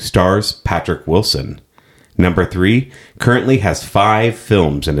 2, stars Patrick Wilson. Number 3, currently has 5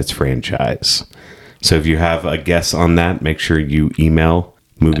 films in its franchise. So if you have a guess on that, make sure you email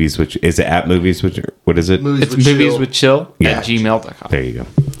movies, which is it at movies, which what is it? It's movieswithchill@gmail.com. There you go.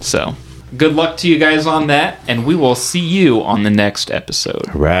 So good luck to you guys on that, and we will see you on the next episode.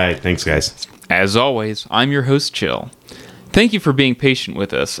 All right. Thanks, guys. As always, I'm your host, Chill. Thank you for being patient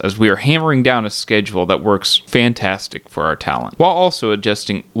with us as we are hammering down a schedule that works fantastic for our talent, while also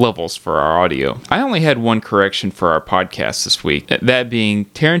adjusting levels for our audio. I only had one correction for our podcast this week, that being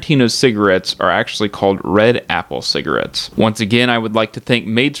Tarantino's cigarettes are actually called Red Apple cigarettes. Once again, I would like to thank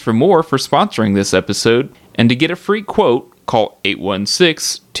Maids for More for sponsoring this episode, and to get a free quote, call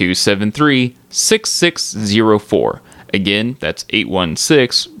 816-273-6604. Again, that's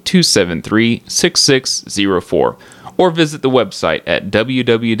 816-273-6604. Or visit the website at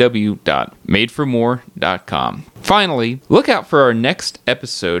www.madeformore.com. Finally, look out for our next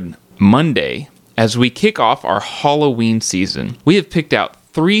episode Monday as we kick off our Halloween season. We have picked out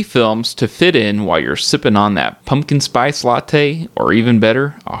 3 films to fit in while you're sipping on that pumpkin spice latte, or even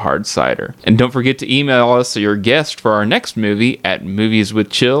better, a hard cider. And don't forget to email us your guest for our next movie at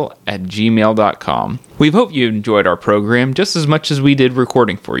movieswithchill@gmail.com. We hope you enjoyed our program just as much as we did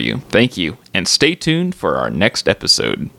recording for you. Thank you, and stay tuned for our next episode.